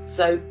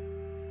 So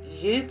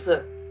you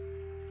put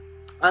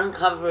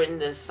uncovering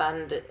the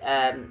fund.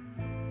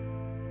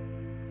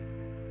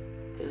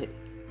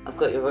 I've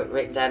got you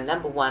written down.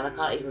 Number 1, I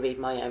can't even read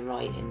my own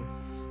writing.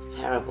 It's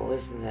terrible,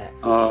 isn't it?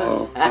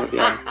 Oh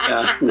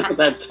yeah. No,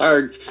 that's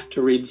hard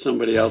to read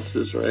somebody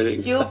else's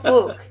writing. Your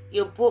book.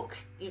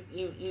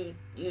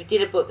 You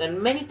did a book,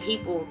 and many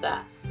people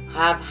that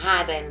have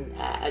had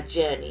a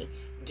journey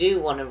do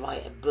want to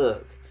write a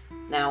book.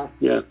 Now,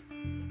 yeah,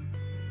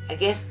 I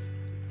guess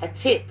a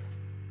tip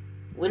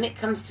when it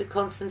comes to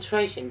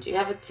concentration. Do you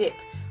have a tip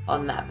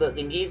on that book?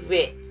 And you've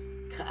written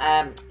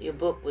your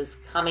book was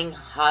Coming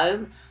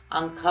Home,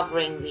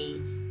 Uncovering the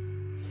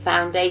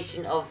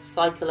Foundation of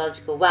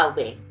Psychological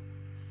Well-being.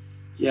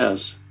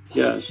 Yes.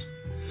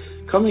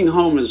 Coming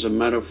home is a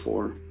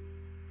metaphor.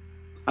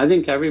 I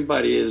think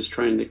everybody is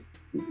trying to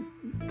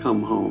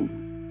come home.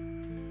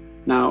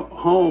 Now,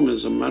 home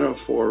is a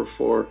metaphor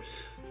for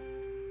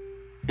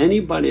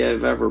anybody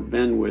I've ever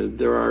been with.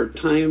 There are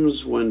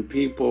times when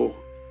people,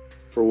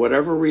 for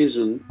whatever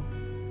reason,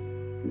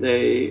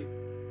 they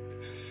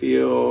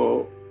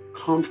feel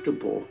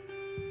comfortable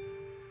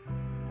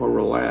or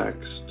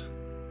relaxed,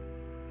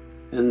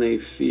 and they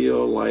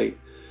feel like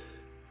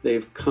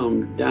they've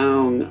come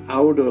down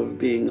out of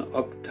being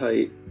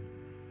uptight,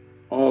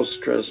 all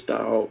stressed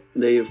out.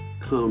 They've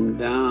come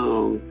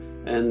down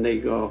and they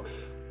go,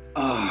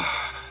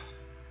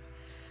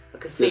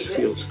 this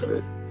feels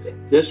good.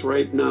 This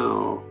right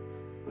now,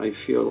 I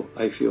feel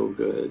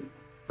good.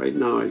 Right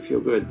now, I feel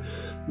good.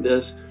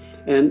 This,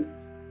 and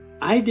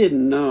I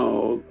didn't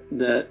know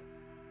that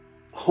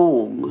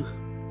home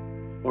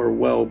or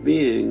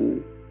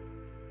well-being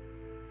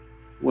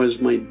was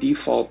my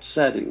default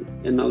setting.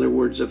 In other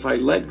words, if I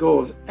let go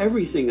of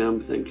everything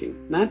I'm thinking,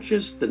 not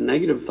just the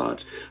negative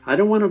thoughts, I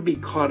don't want to be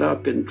caught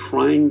up in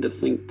trying to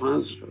think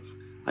positive.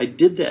 I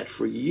did that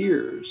for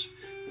years.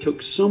 It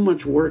took so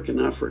much work and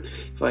effort.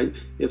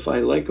 If I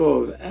let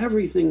go of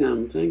everything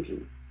I'm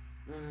thinking,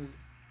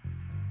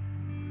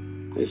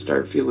 I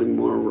start feeling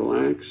more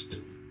relaxed,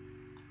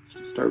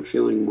 start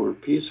feeling more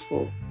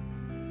peaceful,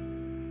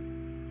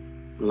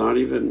 without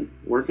even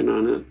working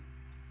on it.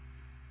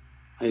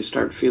 I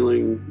start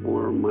feeling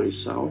more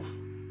myself,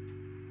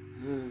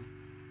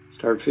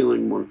 start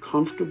feeling more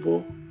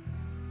comfortable.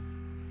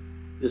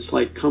 It's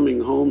like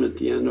coming home at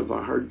the end of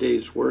a hard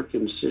day's work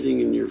and sitting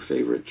in your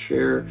favorite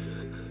chair,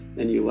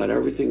 and you let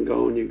everything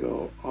go and you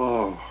go,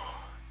 oh,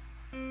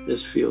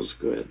 this feels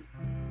good.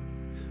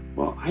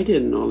 Well, I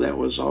didn't know that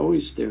was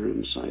always there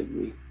inside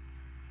me.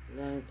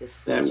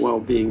 That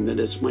well-being, that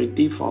it's my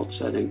default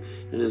setting,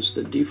 and it's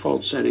the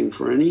default setting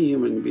for any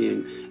human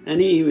being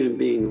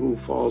who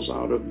falls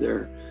out of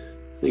their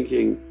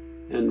thinking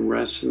and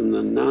rests in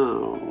the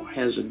now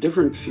has a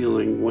different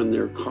feeling when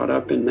they're caught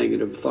up in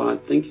negative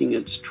thought, thinking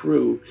it's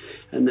true,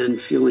 and then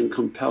feeling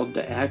compelled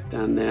to act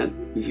on that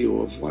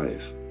view of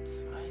life.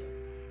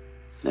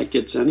 That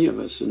gets any of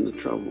us into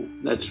trouble.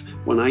 That's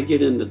when I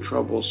get into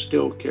trouble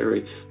still,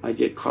 Carrie. I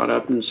get caught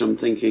up in some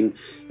thinking,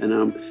 and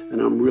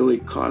I'm really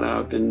caught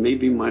up, and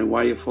maybe my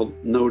wife will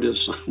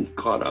notice I'm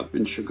caught up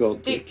and she'll go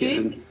take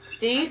it.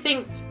 Do you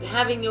think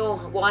having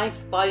your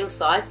wife by your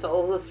side for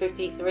all the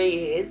 53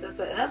 years,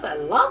 that's a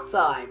long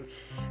time,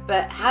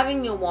 but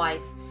having your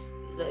wife,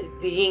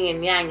 the yin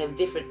and yang of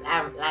different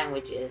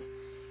languages,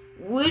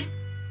 would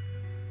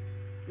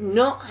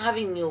not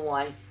having your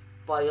wife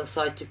by your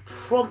side to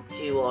prompt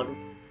you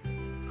on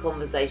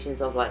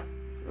conversations of like,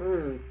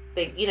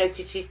 think, you know,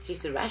 because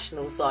she's the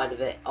rational side of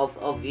it,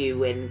 of you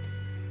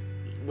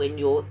when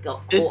you're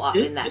got caught up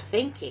in that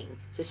thinking.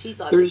 So she's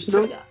like a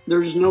trigger.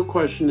 There's no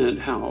question it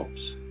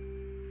helps.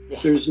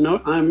 Yeah.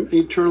 I'm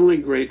eternally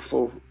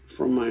grateful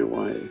for my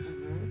wife.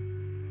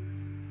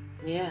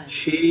 Mm-hmm. Yeah.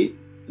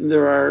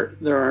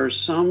 There are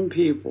some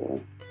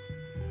people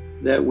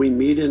that we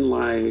meet in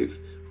life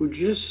who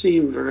just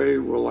seem very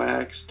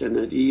relaxed and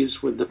at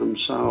ease with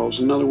themselves.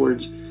 In other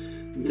words,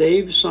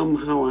 they've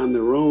somehow on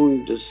their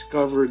own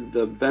discovered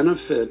the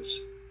benefits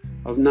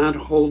of not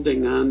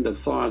holding on to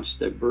thoughts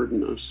that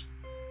burden us.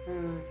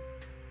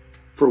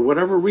 For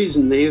whatever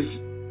reason, they've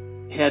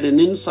had an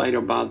insight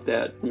about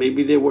that.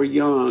 Maybe they were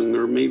young,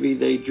 or maybe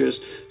they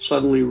just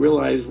suddenly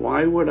realized,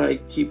 why would I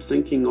keep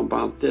thinking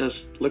about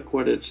this? Look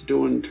what it's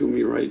doing to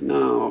me right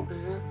now.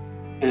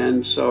 Mm-hmm.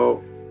 And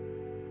so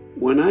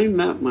when I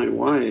met my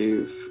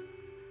wife,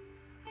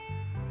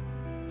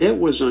 it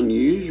was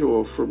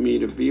unusual for me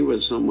to be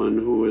with someone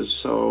who was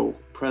so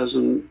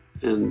present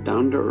and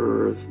down to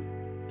earth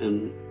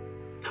and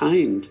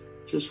kind.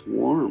 just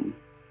warm.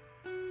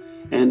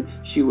 And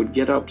she would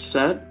get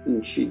upset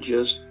and she'd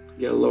just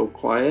get a little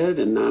quiet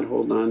and not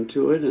hold on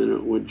to it, and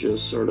it would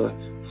just sort of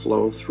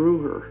flow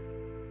through her.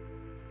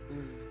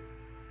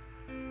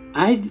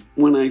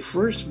 When I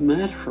first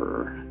met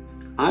her,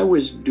 I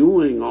was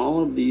doing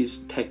all of these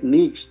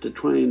techniques to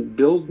try and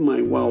build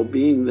my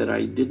well-being that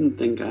I didn't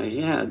think I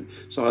had.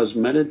 So I was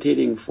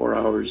meditating 4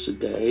 hours a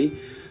day.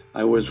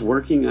 I was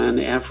working on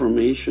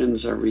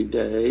affirmations every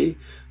day.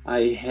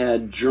 I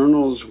had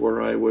journals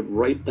where I would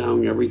write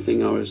down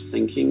everything I was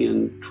thinking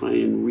and try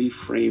and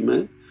reframe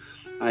it.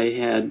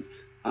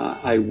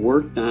 I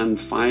worked on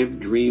 5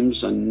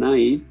 dreams a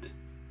night.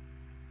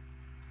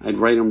 I'd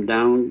write them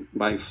down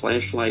by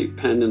flashlight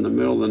pen in the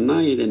middle of the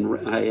night,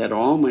 and I had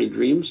all my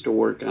dreams to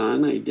work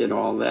on. I did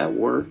all that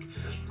work.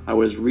 I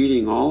was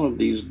reading all of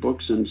these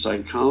books in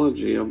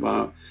psychology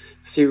about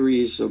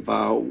theories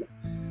about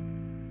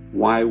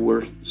why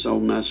we're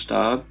so messed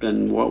up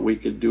and what we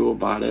could do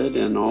about it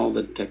and all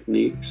the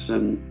techniques.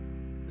 And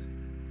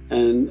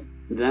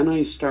then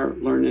I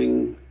start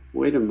learning,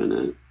 wait a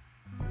minute,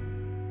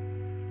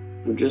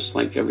 I'm just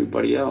like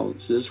everybody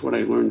else. This is what I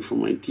learned from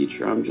my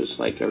teacher. I'm just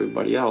like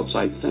everybody else.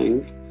 I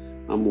think,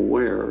 I'm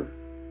aware,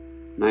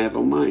 and I have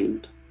a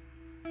mind.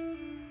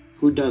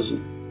 Who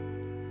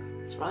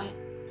doesn't? That's right.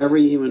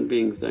 Every human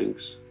being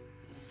thinks.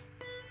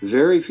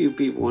 Very few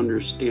people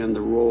understand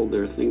the role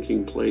their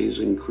thinking plays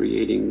in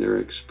creating their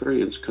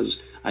experience, because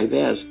I've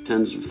asked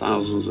tens of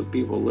thousands of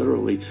people,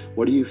 literally,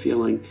 what are you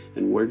feeling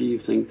and where do you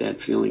think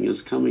that feeling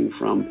is coming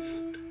from?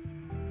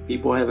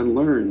 People haven't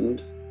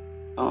learned,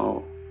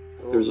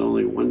 there's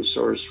only one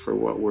source for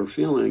what we're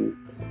feeling,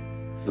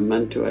 the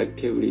mental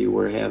activity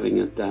we're having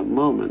at that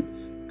moment.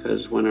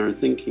 Because when our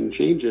thinking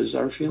changes,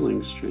 our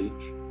feelings change.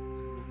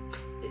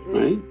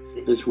 Right?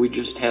 Because we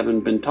just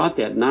haven't been taught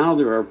that. Now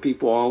there are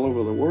people all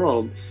over the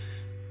world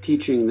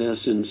teaching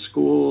this in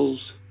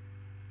schools.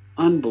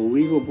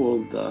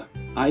 Unbelievable, the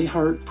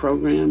iHeart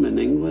program in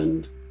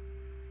England,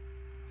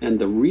 and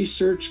the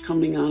research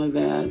coming out of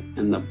that,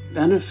 and the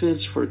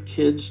benefits for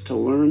kids to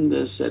learn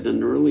this at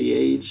an early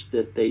age,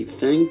 that they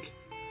think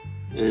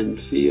and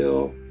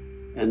feel,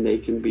 and they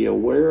can be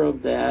aware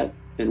of that.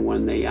 And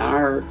when they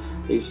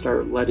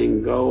start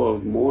letting go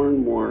of more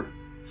and more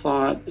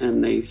thought,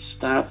 and they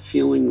stop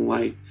feeling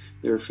like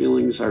their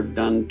feelings are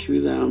done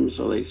to them,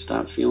 so they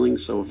stop feeling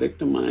so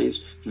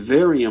victimized. It's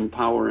very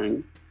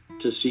empowering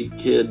to see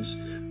kids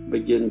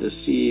begin to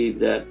see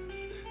that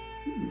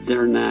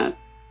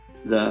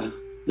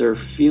their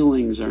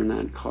feelings are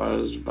not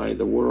caused by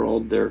the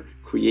world. They're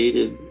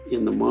created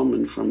in the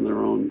moment from their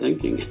own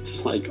thinking.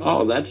 It's like,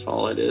 oh, that's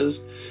all it is.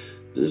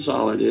 This is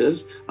all it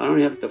is. I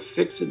don't have to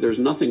fix it. There's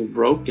nothing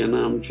broken.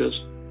 I'm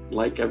just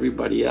like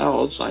everybody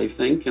else. I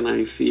think and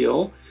I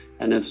feel,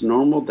 and it's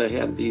normal to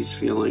have these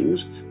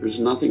feelings. There's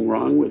nothing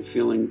wrong with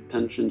feeling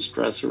tension,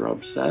 stress, or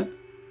upset,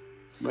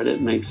 but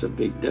it makes a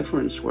big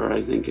difference where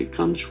I think it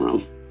comes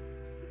from.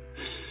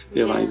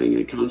 If I think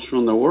it comes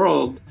from the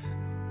world,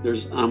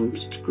 I'm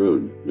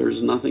screwed.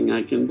 There's nothing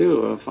I can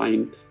do.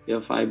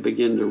 If I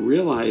begin to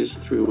realize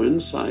through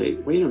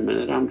insight, wait a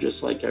minute, I'm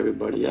just like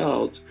everybody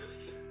else.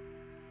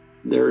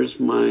 There's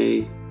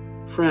my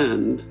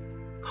friend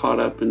caught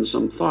up in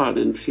some thought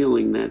and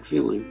feeling that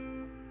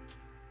feeling.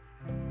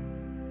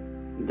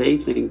 They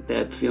think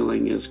that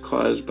feeling is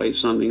caused by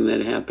something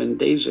that happened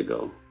days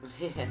ago.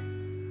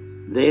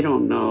 They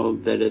don't know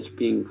that it's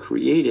being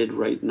created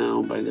right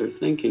now by their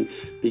thinking,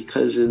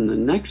 because in the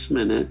next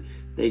minute,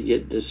 they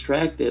get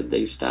distracted,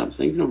 they stop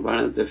thinking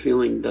about it, the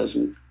feeling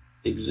doesn't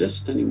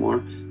exist anymore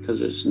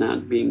because it's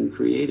not being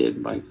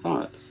created by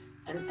thought.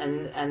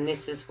 And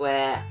this is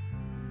where,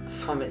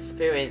 from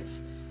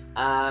experience,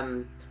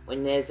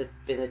 when there's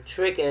been a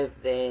trigger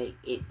there,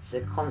 it's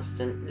a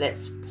constant,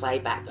 let's play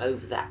back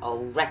over that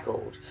old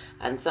record.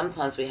 And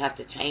sometimes we have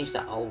to change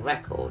that old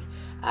record,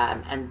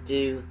 and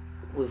do,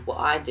 with what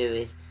I do,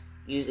 is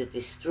use a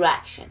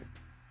distraction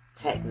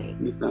technique.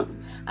 Yeah.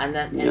 And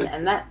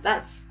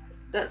that's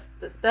a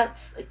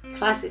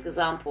classic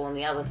example on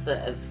the other foot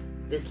of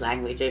this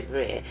language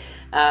over here.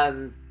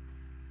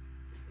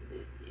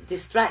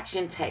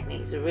 Distraction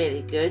techniques are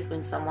really good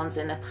when someone's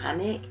in a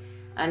panic,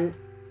 and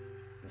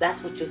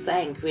that's what you're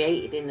saying,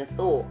 created in the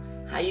thought,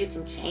 how you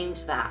can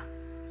change that.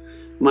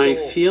 My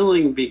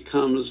feeling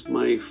becomes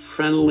my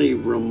friendly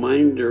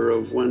reminder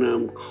of when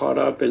I'm caught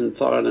up in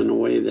thought in a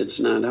way that's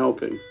not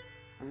helping.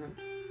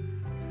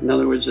 Mm-hmm. In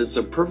other words, it's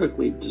a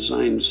perfectly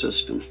designed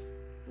system.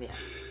 Yeah.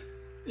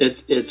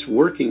 It's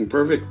working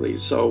perfectly.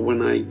 So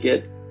when I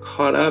get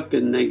caught up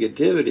in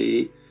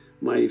negativity,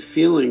 my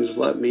feelings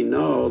let me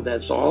know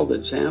that's all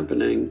that's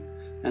happening.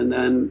 And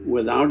then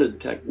without a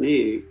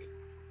technique,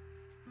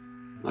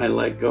 I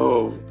let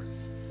go of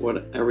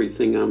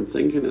everything I'm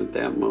thinking at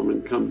that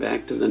moment, come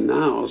back to the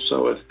now.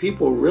 So if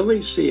people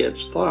really see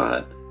it's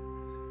thought,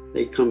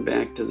 they come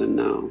back to the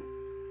now.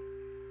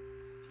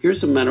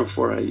 Here's a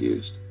metaphor I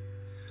used.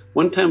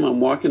 One time I'm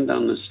walking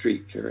down the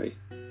street, Carrie,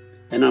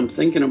 and I'm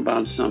thinking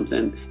about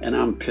something, and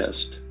I'm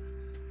pissed.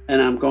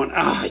 And I'm going,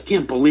 I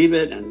can't believe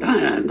it, and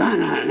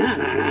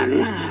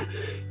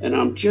and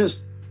I'm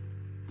just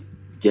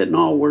getting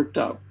all worked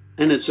up.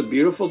 And it's a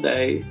beautiful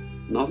day.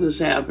 Nothing's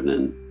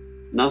happening.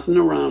 Nothing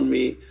around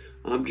me.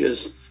 I'm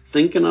just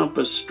thinking up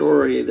a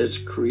story that's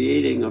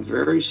creating a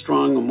very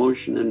strong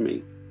emotion in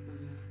me.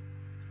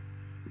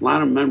 A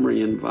lot of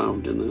memory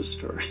involved in this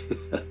story.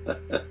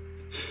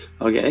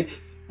 Okay?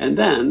 And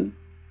then,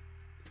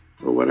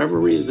 for whatever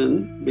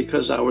reason,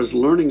 because I was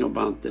learning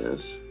about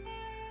this,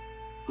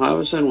 I all of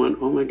a sudden went,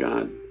 oh my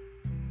God,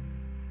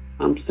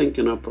 I'm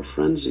thinking up a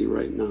frenzy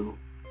right now.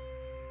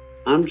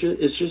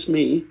 It's just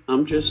me.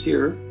 I'm just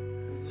here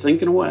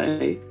thinking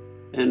away,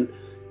 and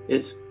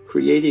it's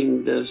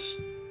creating this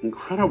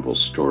incredible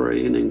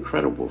story and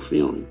incredible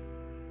feeling.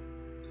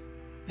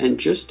 And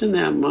just in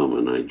that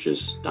moment, I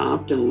just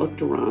stopped and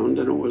looked around,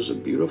 and it was a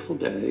beautiful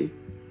day,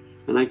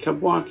 and I kept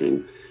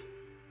walking,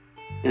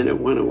 and it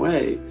went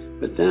away.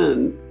 But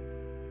then,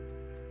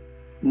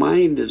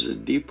 mind is a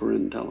deeper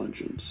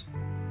intelligence.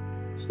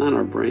 It's not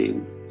our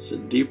brain. It's a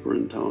deeper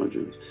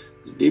intelligence.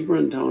 The deeper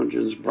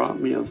intelligence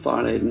brought me a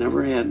thought I had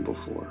never had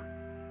before.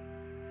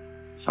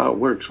 That's how it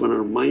works. When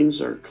our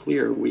minds are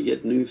clear, we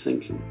get new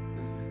thinking.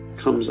 It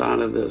comes out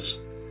of this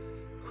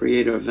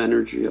creative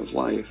energy of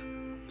life.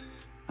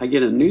 I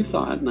get a new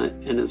thought,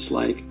 and it's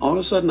like, all of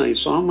a sudden I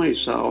saw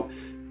myself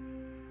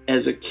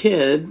as a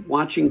kid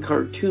watching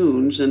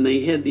cartoons, and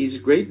they had these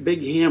great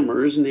big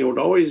hammers, and they would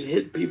always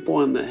hit people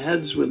on the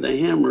heads with the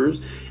hammers,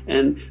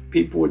 and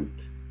people would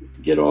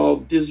get all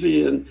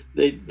dizzy, and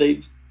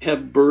they'd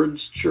have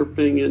birds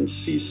chirping and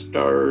see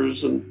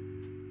stars. And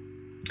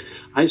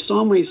I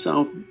saw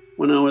myself,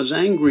 when I was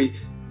angry,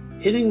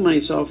 hitting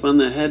myself on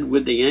the head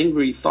with the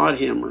angry thought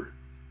hammer.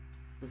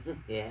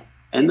 Yeah.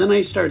 And then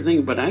I started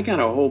thinking, but I got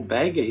a whole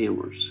bag of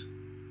hammers.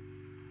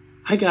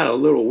 I got a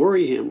little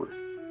worry hammer.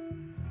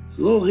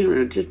 A little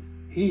hammer, just,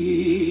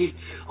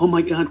 oh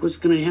my God, what's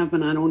going to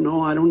happen? I don't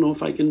know. I don't know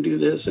if I can do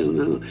this.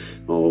 And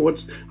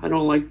I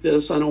don't like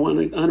this. I don't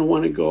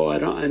want to go. I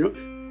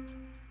don't.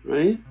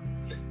 Right?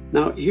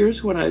 Now,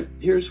 here's what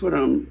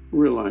I'm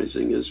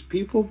realizing is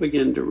people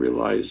begin to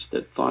realize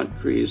that thought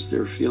creates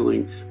their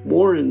feeling.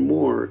 More and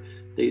more,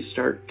 they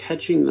start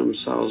catching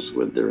themselves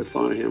with their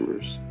thought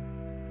hammers.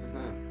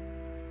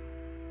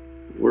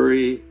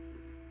 Worry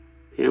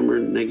hammer,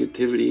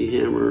 negativity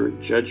hammer,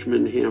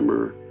 judgment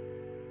hammer,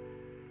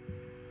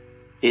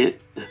 and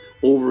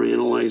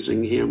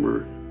overanalyzing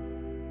hammer.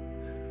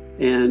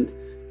 And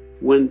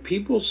when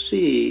people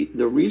see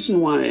the reason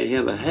why I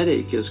have a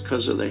headache is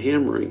because of the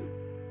hammering,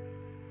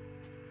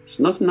 it's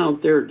nothing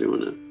out there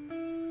doing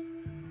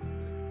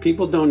it.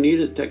 People don't need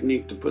a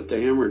technique to put the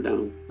hammer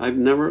down.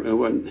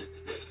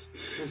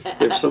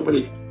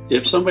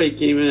 If somebody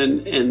came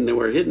in and they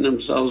were hitting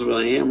themselves with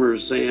a hammer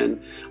saying,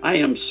 I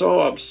am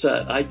so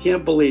upset. I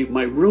can't believe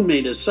my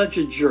roommate is such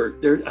a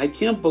jerk. I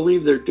can't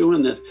believe they're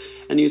doing this.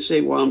 And you say,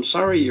 well, I'm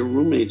sorry your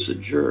roommate's a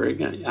jerk.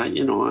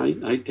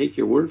 I take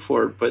your word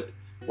for it. But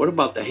what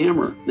about the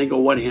hammer? And they go,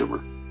 what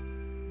hammer?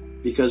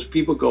 Because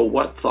people go,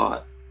 what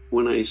thought?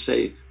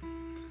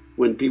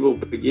 When people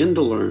begin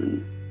to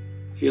learn,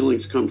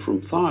 feelings come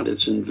from thought,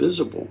 it's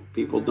invisible.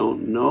 People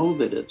don't know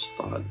that it's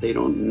thought. They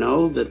don't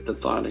know that the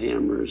thought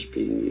hammer is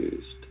being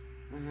used.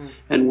 Mm-hmm.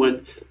 And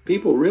when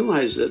people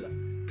realize it,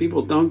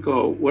 people don't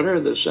go, what are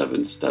the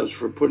 7 steps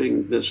for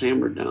putting this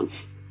hammer down?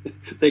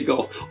 They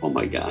go, oh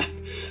my God,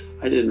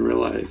 I didn't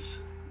realize.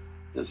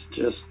 That's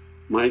just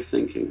my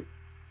thinking.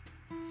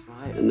 That's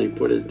right. And they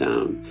put it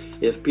down.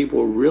 If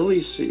people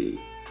really see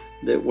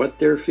that what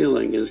they're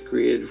feeling is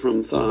created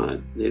from thought,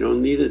 they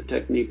don't need a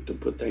technique to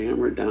put the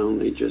hammer down.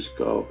 They just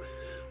go,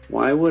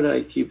 why would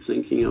I keep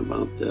thinking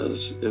about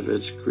this if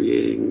it's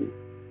creating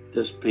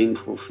this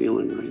painful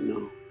feeling right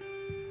now?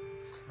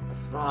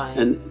 That's right.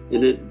 And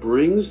it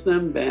brings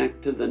them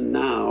back to the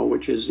now,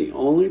 which is the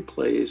only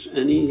place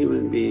any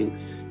human being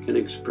can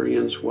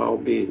experience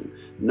well-being.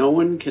 No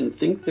one can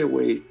think their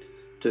way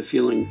to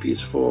feeling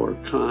peaceful or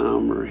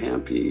calm or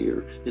happy,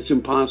 it's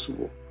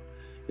impossible.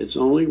 It's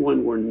only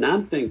when we're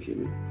not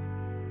thinking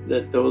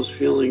that those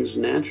feelings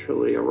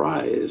naturally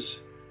arise,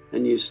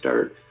 and you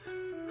start,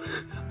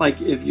 like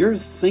if you're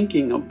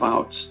thinking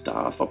about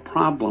stuff, a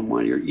problem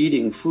while you're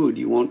eating food,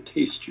 you won't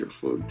taste your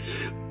food.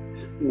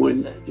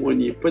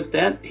 When you put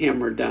that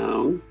hammer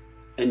down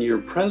and you're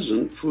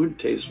present, food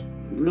tastes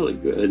really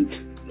good.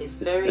 It's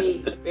very,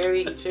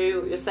 very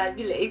true. It's like,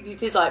 you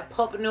just like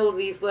popping all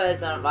these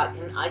words, and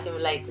I can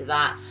relate to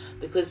that,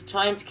 because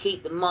trying to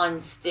keep the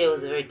mind still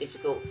is a very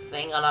difficult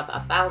thing. And I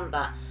found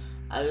that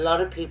a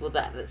lot of people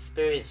that have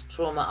experienced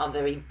trauma are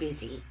very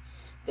busy.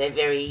 They're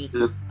very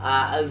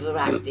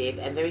overactive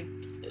and very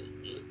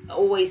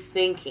always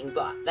thinking,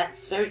 but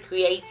that's very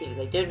creative.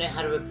 They don't know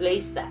how to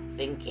replace that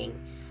thinking.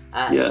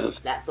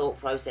 That thought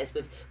process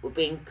with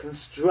being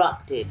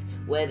constructive,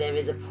 where there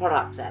is a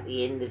product at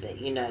the end of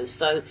it,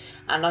 So,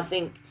 and I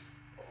think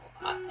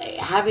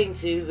having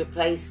to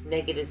replace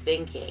negative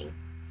thinking,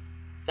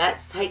 that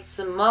takes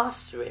some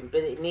mastering,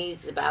 but it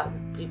needs about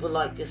people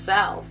like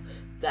yourself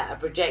that are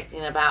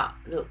projecting about,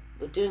 look,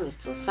 we're doing this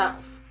to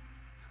ourselves.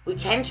 We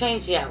can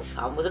change the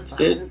outcome with a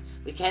plan.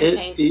 We can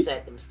change the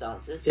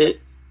circumstances.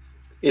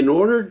 In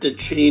order to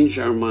change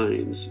our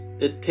minds,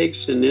 it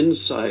takes an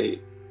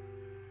insight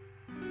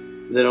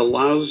that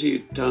allows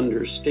you to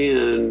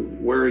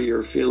understand where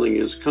your feeling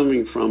is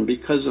coming from.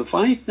 Because if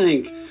I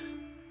think,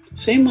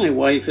 say my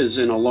wife is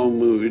in a low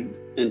mood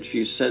and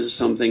she says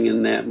something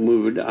in that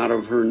mood out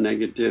of her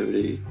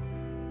negativity,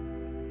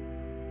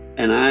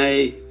 and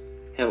I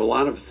have a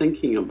lot of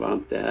thinking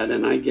about that,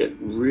 and I get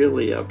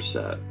really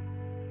upset,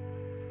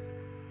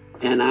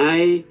 and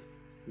I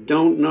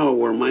don't know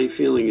where my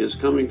feeling is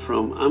coming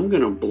from, I'm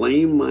going to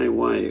blame my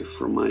wife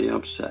for my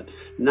upset.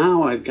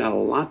 Now I've got a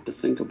lot to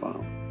think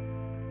about.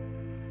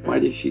 Why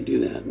did she do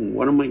that? And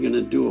what am I going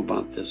to do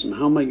about this? And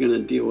how am I going to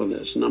deal with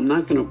this? And I'm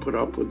not going to put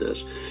up with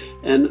this.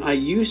 And I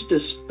used to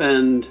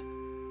spend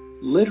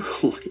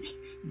literally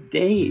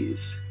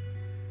days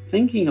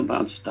thinking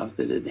about stuff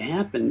that had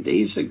happened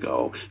days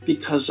ago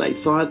because I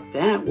thought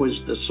that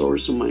was the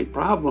source of my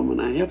problem,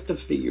 and I have to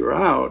figure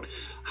out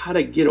how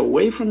to get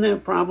away from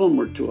that problem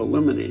or to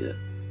eliminate it.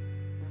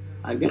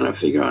 I've got to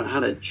figure out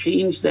how to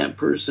change that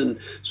person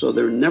so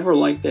they're never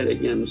like that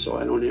again, so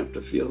I don't have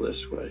to feel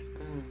this way.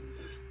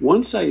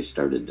 Once I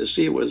started to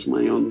see it was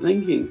my own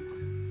thinking,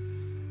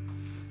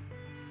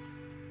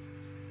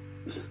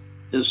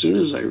 as soon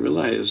as I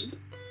realized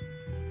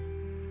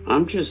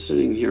I'm just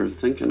sitting here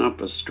thinking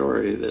up a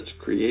story that's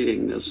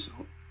creating this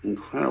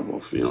incredible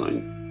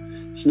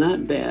feeling. It's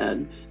not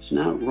bad, it's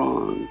not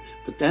wrong,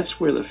 but that's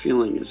where the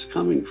feeling is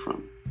coming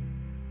from.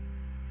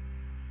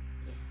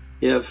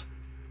 If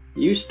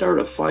you start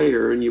a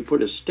fire and you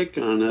put a stick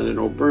on it,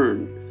 it'll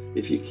burn.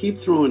 If you keep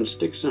throwing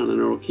sticks on it,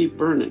 it'll keep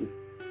burning.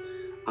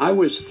 I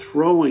was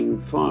throwing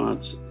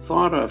thoughts,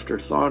 thought after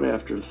thought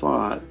after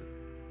thought.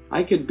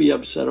 I could be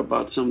upset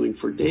about something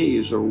for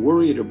days or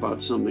worried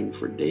about something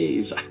for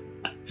days.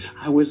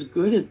 I was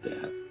good at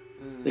that.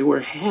 They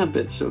were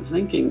habits of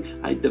thinking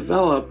I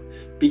developed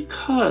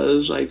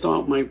because I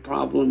thought my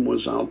problem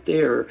was out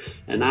there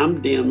and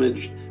I'm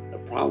damaged. The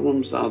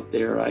problem's out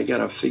there. I got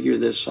to figure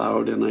this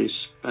out. And I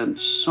spent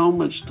so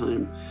much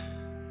time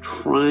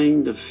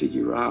trying to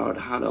figure out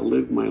how to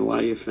live my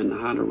life and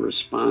how to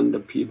respond to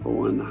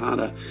people and how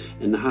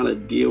to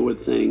deal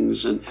with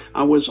things. And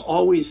I was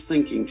always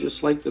thinking,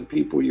 just like the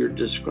people you're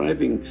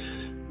describing,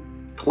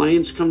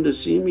 clients come to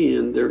see me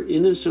and they're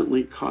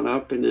innocently caught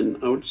up in an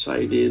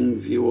outside-in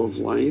view of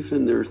life,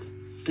 and they're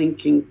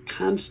thinking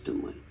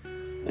constantly.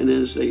 And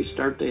as they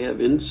start to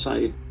have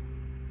insight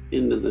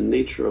into the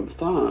nature of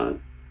thought,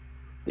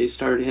 they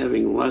start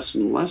having less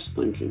and less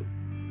thinking.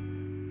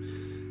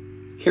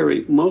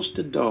 Carrie, most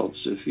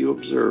adults, if you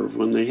observe,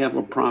 when they have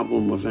a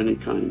problem of any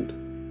kind,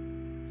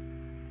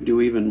 do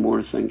even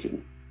more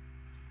thinking.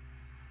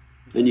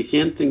 And you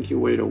can't think your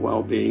way to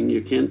well-being.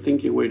 You can't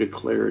think your way to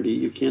clarity.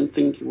 You can't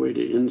think your way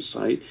to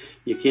insight.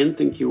 You can't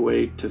think your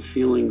way to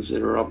feelings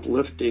that are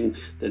uplifting,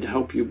 that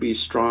help you be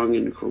strong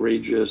and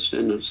courageous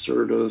and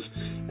assertive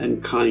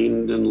and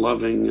kind and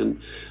loving.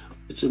 And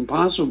it's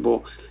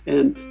impossible.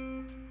 And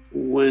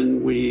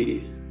when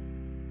we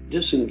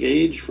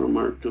disengage from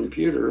our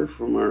computer,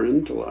 from our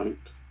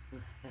intellect,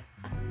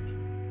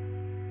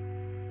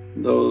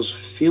 those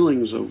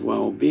feelings of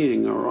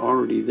well-being are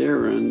already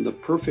there, and the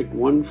perfect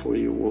one for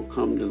you will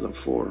come to the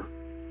fore,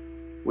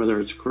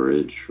 whether it's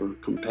courage or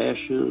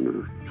compassion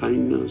or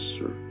kindness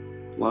or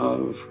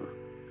love,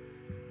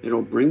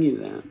 it'll bring you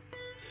that.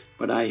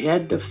 But I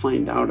had to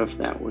find out if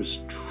that was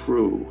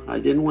true. I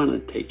didn't want to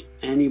take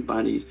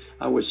anybody's.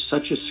 I was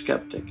such a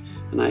skeptic,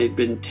 and I had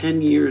been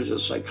 10 years a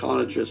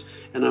psychologist,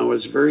 and I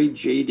was very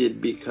jaded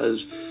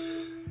because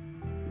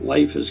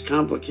life is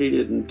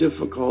complicated and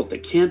difficult.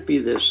 It can't be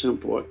this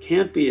simple. It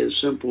can't be as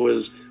simple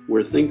as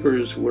we're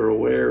thinkers, we're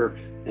aware,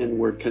 and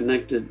we're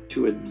connected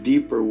to a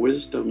deeper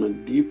wisdom, a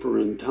deeper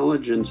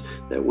intelligence,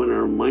 that when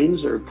our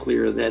minds are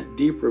clear, that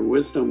deeper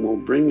wisdom will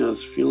bring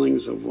us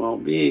feelings of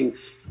well-being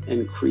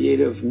and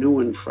creative, new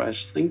and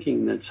fresh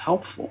thinking that's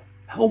helpful.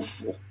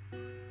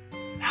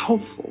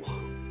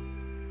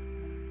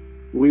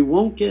 We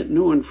won't get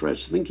new and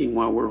fresh thinking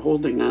while we're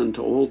holding on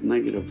to old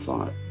negative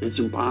thought. It's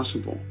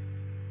impossible.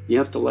 You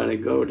have to let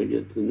it go to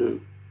get the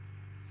new.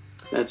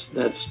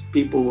 That's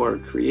people who are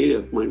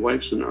creative. My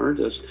wife's an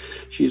artist.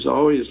 She's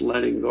always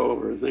letting go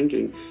of her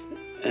thinking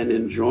and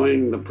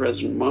enjoying the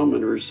present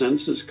moment. Her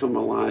senses come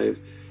alive,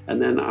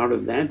 and then out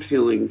of that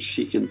feeling,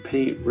 she can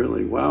paint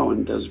really well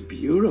and does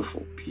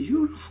beautiful,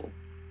 beautiful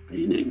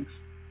paintings.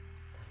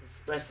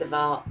 Expressive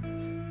art.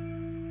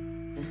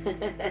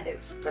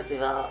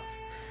 Expressive art.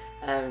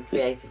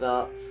 Creative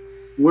arts.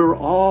 We're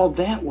all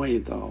that way,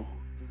 though.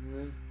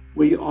 Mm-hmm.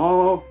 We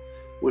all...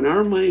 When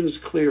our mind's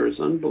clear, it's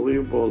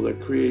unbelievable the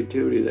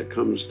creativity that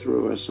comes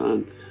through us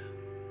on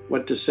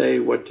what to say,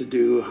 what to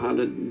do, how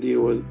to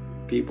deal with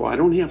people. I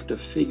don't have to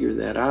figure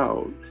that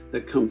out.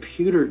 The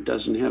computer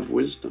doesn't have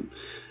wisdom.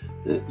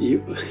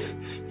 You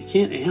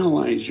can't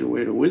analyze your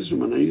way to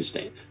wisdom. And I used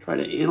to try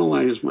to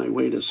analyze my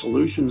way to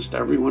solutions to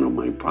every one of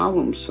my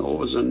problems, so it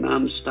was a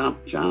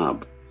nonstop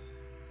job.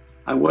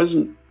 I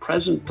wasn't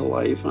present to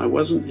life. I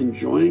wasn't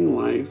enjoying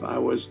life. I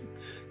was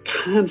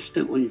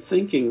constantly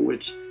thinking,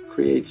 which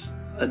creates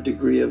a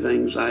degree of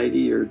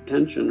anxiety or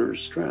tension or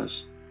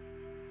stress.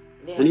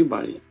 Yeah.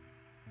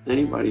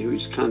 Anybody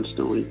who's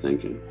constantly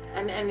thinking.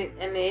 And it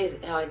is,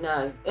 I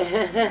know.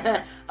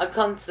 I'm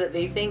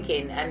constantly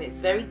thinking, and it's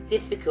very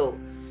difficult.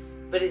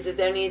 But it's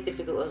only as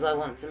difficult as I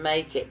want to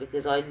make it,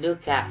 because I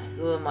look at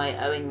who am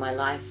I owing my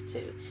life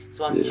to.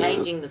 So I'm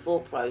changing the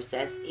thought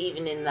process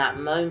even in that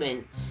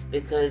moment,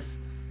 because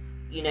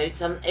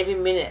every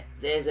minute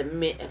there's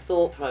a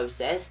thought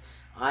process,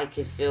 I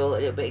could feel a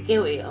little bit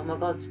guilty. Oh my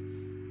God,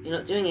 you're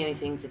not doing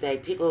anything today.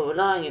 People are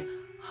relying on you.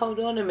 Hold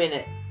on a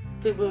minute.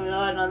 People are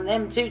relying on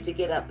them too to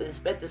get up and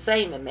spread the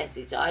same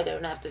message. I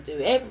don't have to do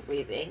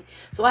everything.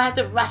 So I have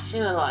to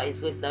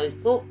rationalize with those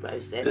thought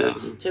processes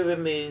to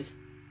remove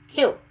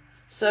guilt.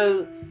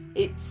 So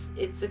it's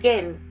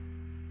again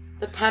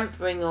the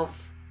pampering of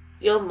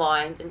your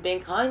mind and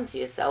being kind to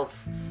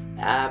yourself.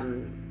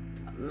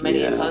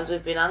 Many times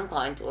we've been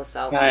unkind to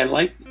ourselves. I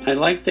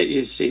like that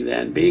you see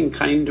that. Being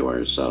kind to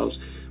ourselves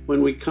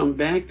when we come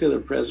back to the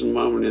present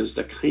moment is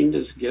the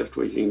kindest gift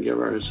we can give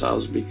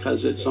ourselves,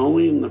 because it's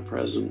only in the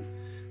present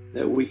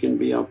that we can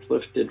be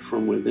uplifted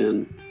from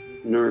within,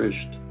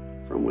 nourished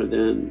from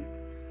within.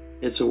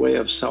 It's a way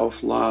of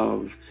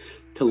self-love,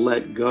 to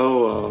let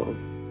go of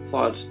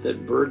thoughts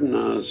that burden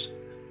us,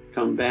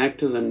 come back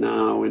to the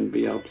now and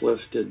be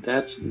uplifted.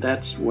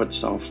 That's what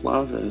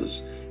self-love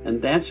is.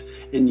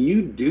 And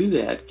you do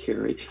that,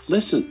 Carrie.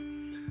 Listen,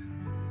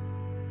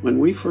 when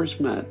we first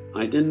met,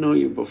 I didn't know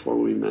you before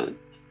we met.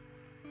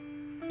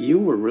 You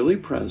were really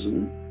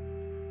present.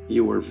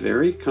 You were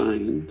very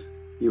kind.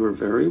 You were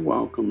very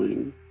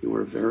welcoming. You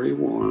were very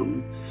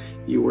warm.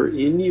 You were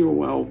in your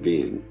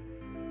well-being.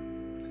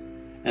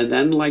 And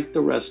then, like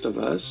the rest of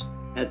us,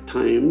 at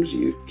times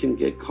you can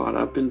get caught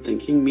up in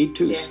thinking, me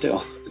too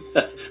still.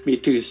 Me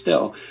too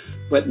still.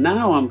 But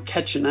now I'm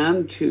catching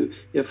on to,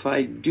 if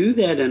I do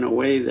that in a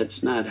way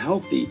that's not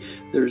healthy,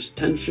 there's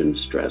tension,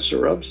 stress,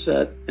 or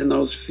upset, and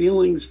those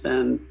feelings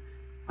then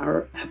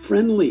are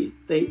friendly.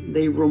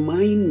 They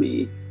remind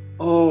me,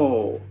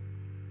 of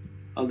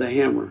the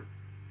hammer.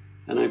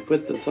 And I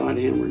put the thought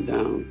hammer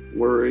down.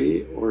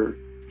 Worry or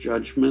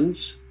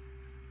judgments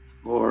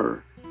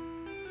or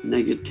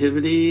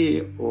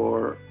negativity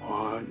or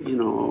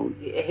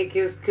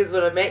because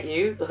when I met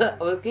you, I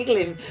was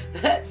giggling.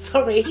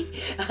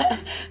 Sorry,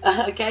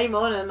 I came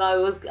on and I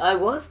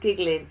was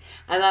giggling,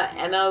 and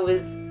I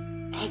was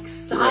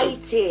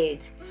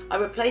excited. I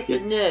replaced the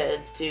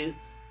nerves to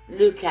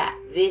look at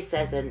this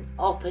as an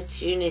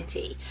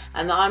opportunity,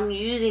 and I'm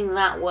using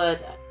that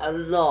word a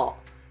lot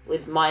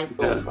with my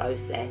thought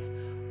process.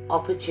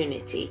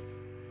 Opportunity,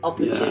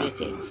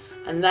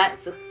 and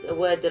that's a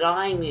word that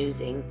I'm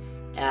using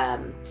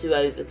to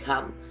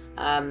overcome,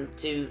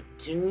 to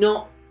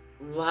not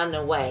run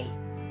away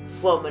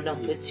from an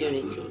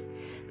opportunity,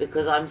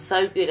 because I'm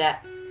so good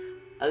at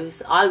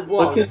past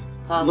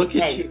look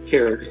tense. At you,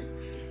 Carrie.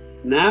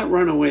 Not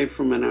run away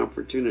from an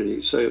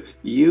opportunity. So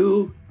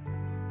you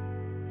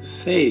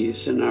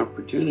face an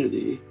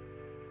opportunity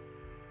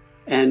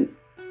and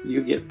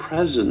you get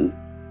present,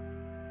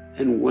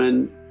 and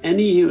when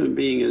any human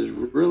being is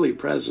really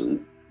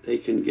present, they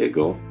can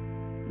giggle,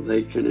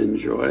 they can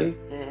enjoy.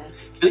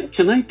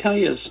 Can I tell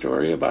you a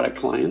story about a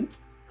client?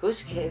 Of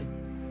course you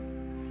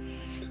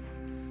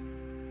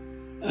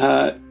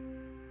can.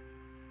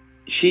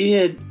 She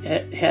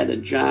had a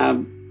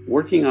job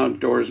working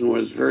outdoors and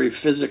was very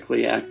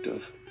physically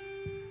active.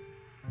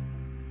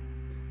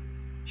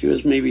 She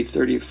was maybe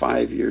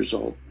 35 years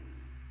old.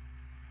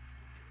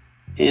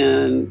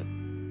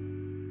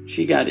 And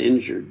she got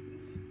injured.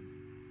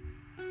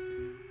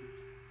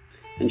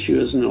 And she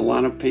was in a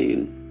lot of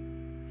pain.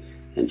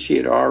 And she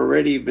had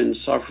already been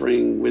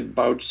suffering with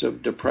bouts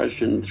of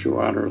depression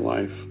throughout her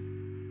life.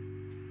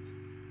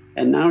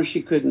 And now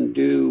she couldn't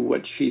do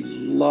what she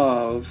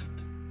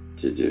loved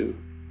to do.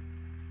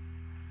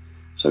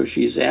 So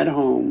she's at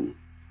home,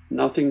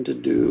 nothing to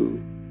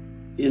do,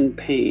 in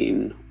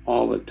pain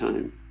all the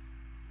time.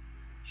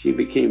 She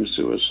became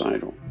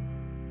suicidal.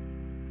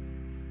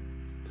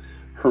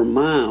 Her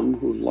mom,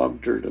 who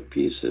loved her to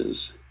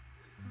pieces,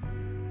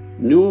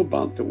 knew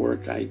about the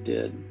work I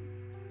did,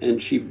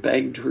 and she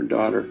begged her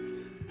daughter,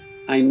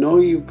 I know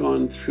you've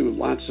gone through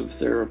lots of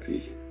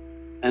therapy,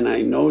 and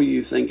I know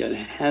you think it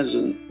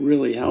hasn't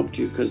really helped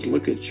you because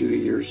look at you,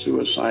 you're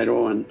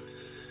suicidal, and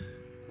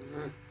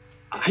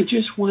I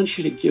just want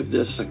you to give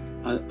this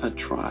a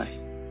try.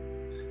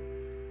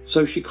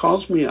 So she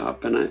calls me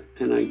up, and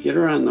I get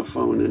her on the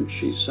phone, and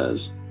she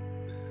says,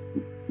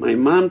 my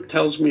mom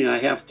tells me I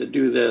have to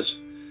do this,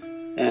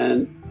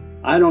 and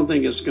I don't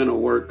think it's going to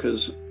work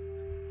because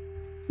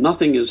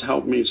nothing has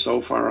helped me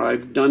so far.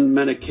 I've done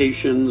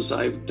medications,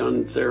 I've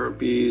done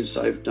therapies,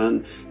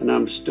 and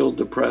I'm still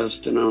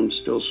depressed, and I'm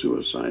still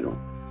suicidal.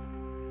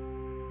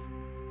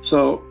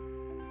 So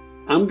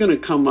I'm going to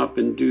come up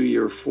and do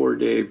your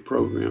 4-day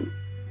program.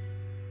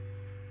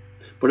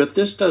 But if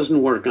this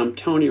doesn't work, I'm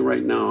telling you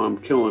right now, I'm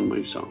killing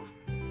myself.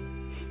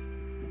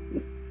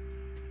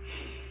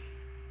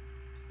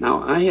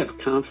 Now, I have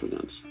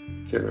confidence,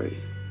 Carrie,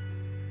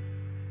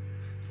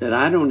 that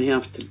I don't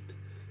have to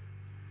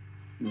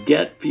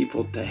get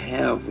people to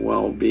have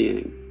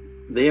well-being.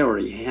 they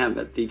already have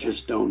it. They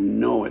just don't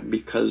know it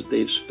because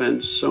they've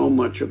spent so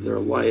much of their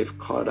life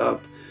caught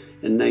up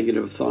in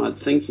negative thought,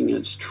 thinking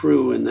it's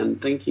true, and then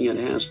thinking it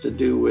has to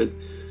do with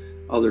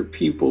other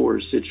people or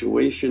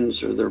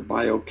situations or their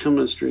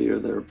biochemistry or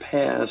their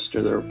past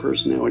or their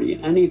personality,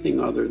 anything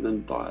other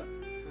than thought.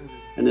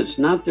 And it's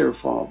not their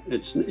fault.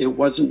 It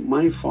wasn't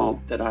my fault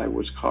that I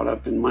was caught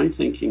up in my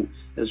thinking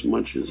as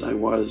much as I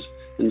was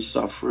in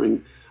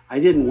suffering. I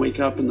didn't wake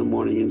up in the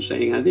morning and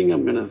saying, I think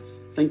I'm going to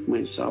think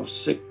myself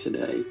sick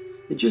today.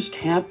 It just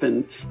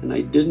happened, and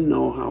I didn't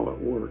know how it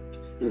worked.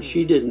 And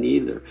she didn't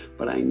either.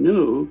 But I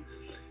knew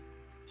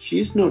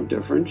she's no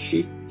different.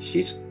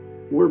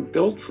 We're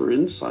built for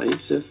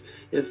insights. If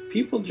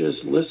people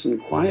just listen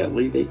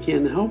quietly, they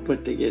can't help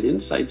but to get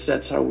insights.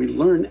 That's how we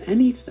learn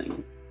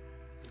anything.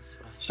 That's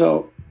right.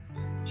 So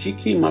she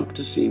came up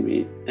to see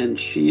me, and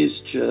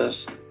she's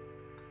just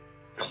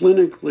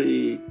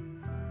clinically,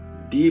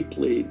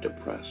 deeply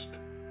depressed.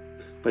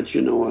 But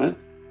you know what?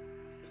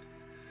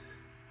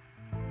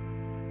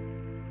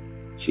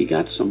 She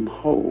got some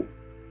hope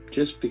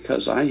just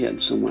because I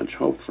had so much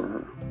hope for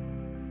her.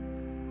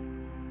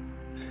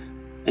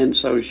 And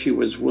so she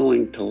was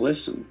willing to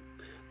listen.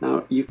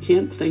 Now, you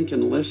can't think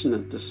and listen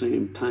at the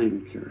same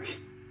time, Carrie.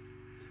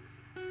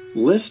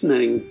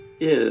 Listening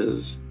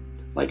is,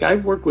 like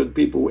I've worked with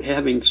people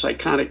having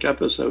psychotic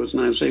episodes,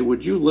 and I say,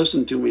 would you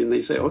listen to me? And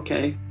they say,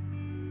 okay.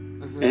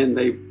 Mm-hmm. And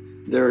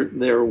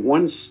they're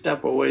one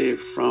step away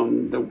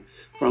from the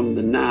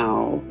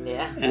now.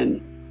 Yeah.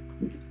 And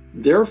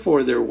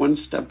therefore, they're one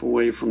step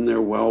away from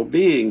their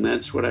well-being.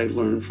 That's what I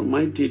learned from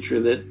my teacher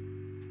that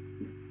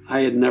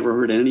I had never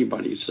heard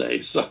anybody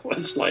say. So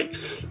it's like,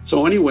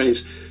 so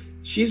anyways,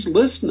 she's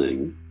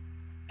listening.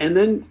 And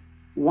then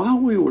while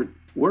we were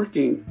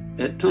working,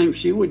 at times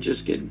she would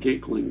just get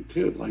giggling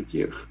too, like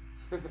you.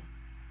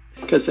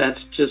 Because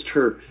that's just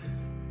her,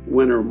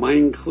 when her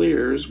mind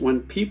clears, when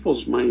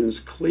people's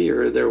minds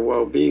clear, their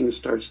well-being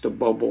starts to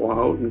bubble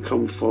out and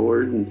come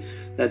forward. And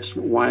that's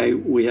why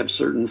we have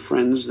certain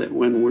friends that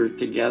when we're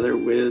together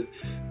with,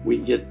 we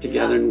get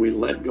together and we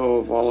let go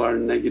of all our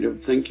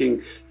negative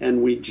thinking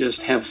and we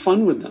just have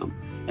fun with them.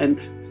 And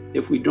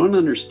if we don't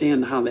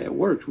understand how that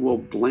works, we'll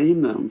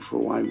blame them for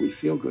why we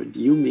feel good.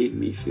 You made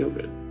me feel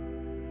good.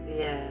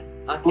 Yeah,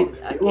 I can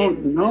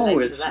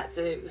relate to that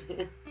too.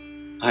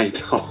 I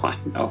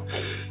know.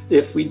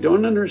 If we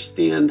don't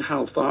understand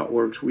how thought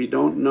works, we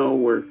don't know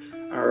where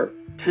our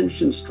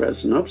tension,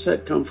 stress, and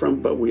upset come from,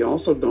 but we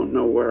also don't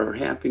know where our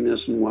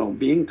happiness and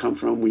well-being come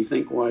from. We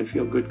think, well, I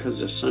feel good because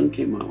the sun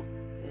came out.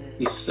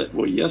 You said,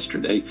 well,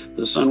 yesterday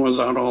the sun was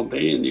out all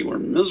day and you were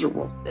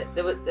miserable.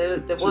 There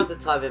was a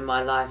time in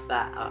my life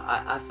that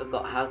I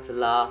forgot how to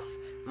laugh.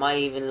 My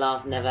even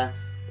laugh never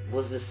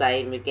was the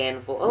same again.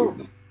 I thought, oh,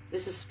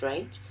 this is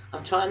strange.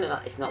 I'm trying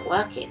to, it's not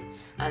working.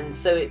 And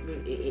so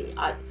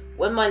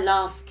when my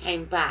laugh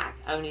came back,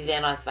 only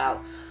then I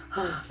felt,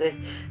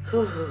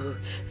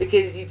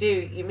 because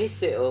you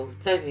miss it all,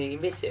 don't you? You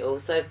miss it all.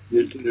 So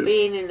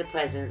being in the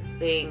presence,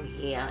 being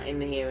here in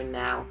the here and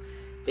now,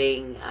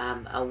 being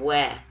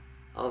aware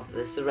of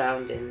the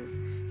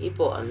surroundings, you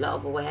brought a lot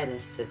of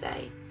awareness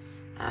today.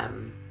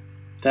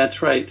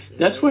 That's right.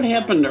 That's what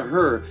happened to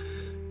her.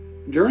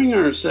 During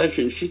our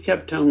session, she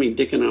kept telling me,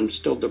 Dickon, I'm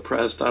still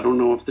depressed. I don't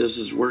know if this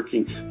is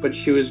working. But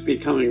she was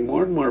becoming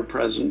more and more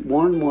present,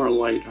 more and more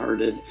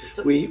lighthearted.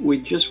 We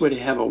just would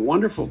have a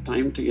wonderful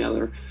time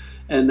together.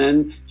 And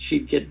then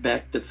she'd get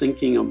back to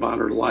thinking about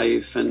her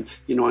life. And,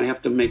 I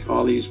have to make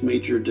all these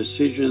major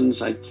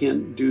decisions. I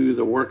can't do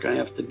the work I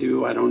have to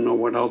do. I don't know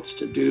what else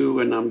to do.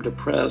 And I'm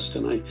depressed.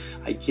 And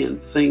I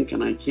can't think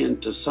and I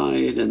can't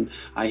decide. And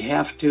I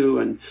have to.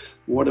 And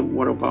what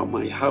about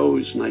my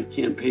house? And I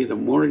can't pay the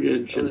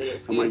mortgage. And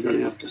am I going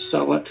to have to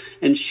sell it?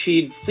 And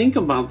she'd think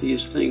about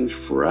these things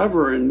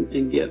forever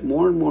and get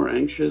more and more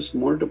anxious,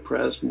 more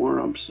depressed, more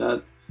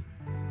upset.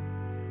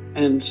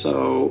 And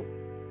so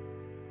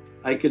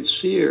I could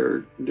see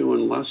her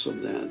doing less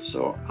of that,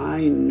 so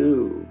I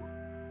knew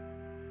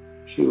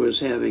she was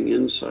having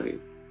insight.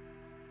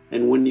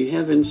 And when you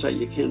have insight,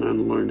 you can't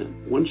unlearn it.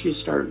 Once you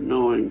start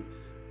knowing,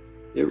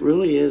 it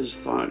really is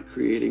thought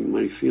creating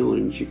my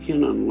feelings. You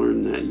can't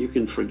unlearn that. You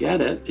can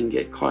forget it and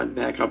get caught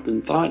back up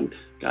in thought.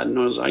 God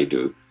knows I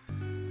do.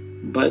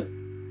 But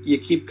you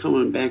keep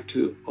coming back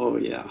to, oh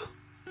yeah,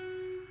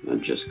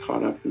 I'm just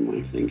caught up in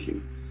my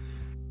thinking.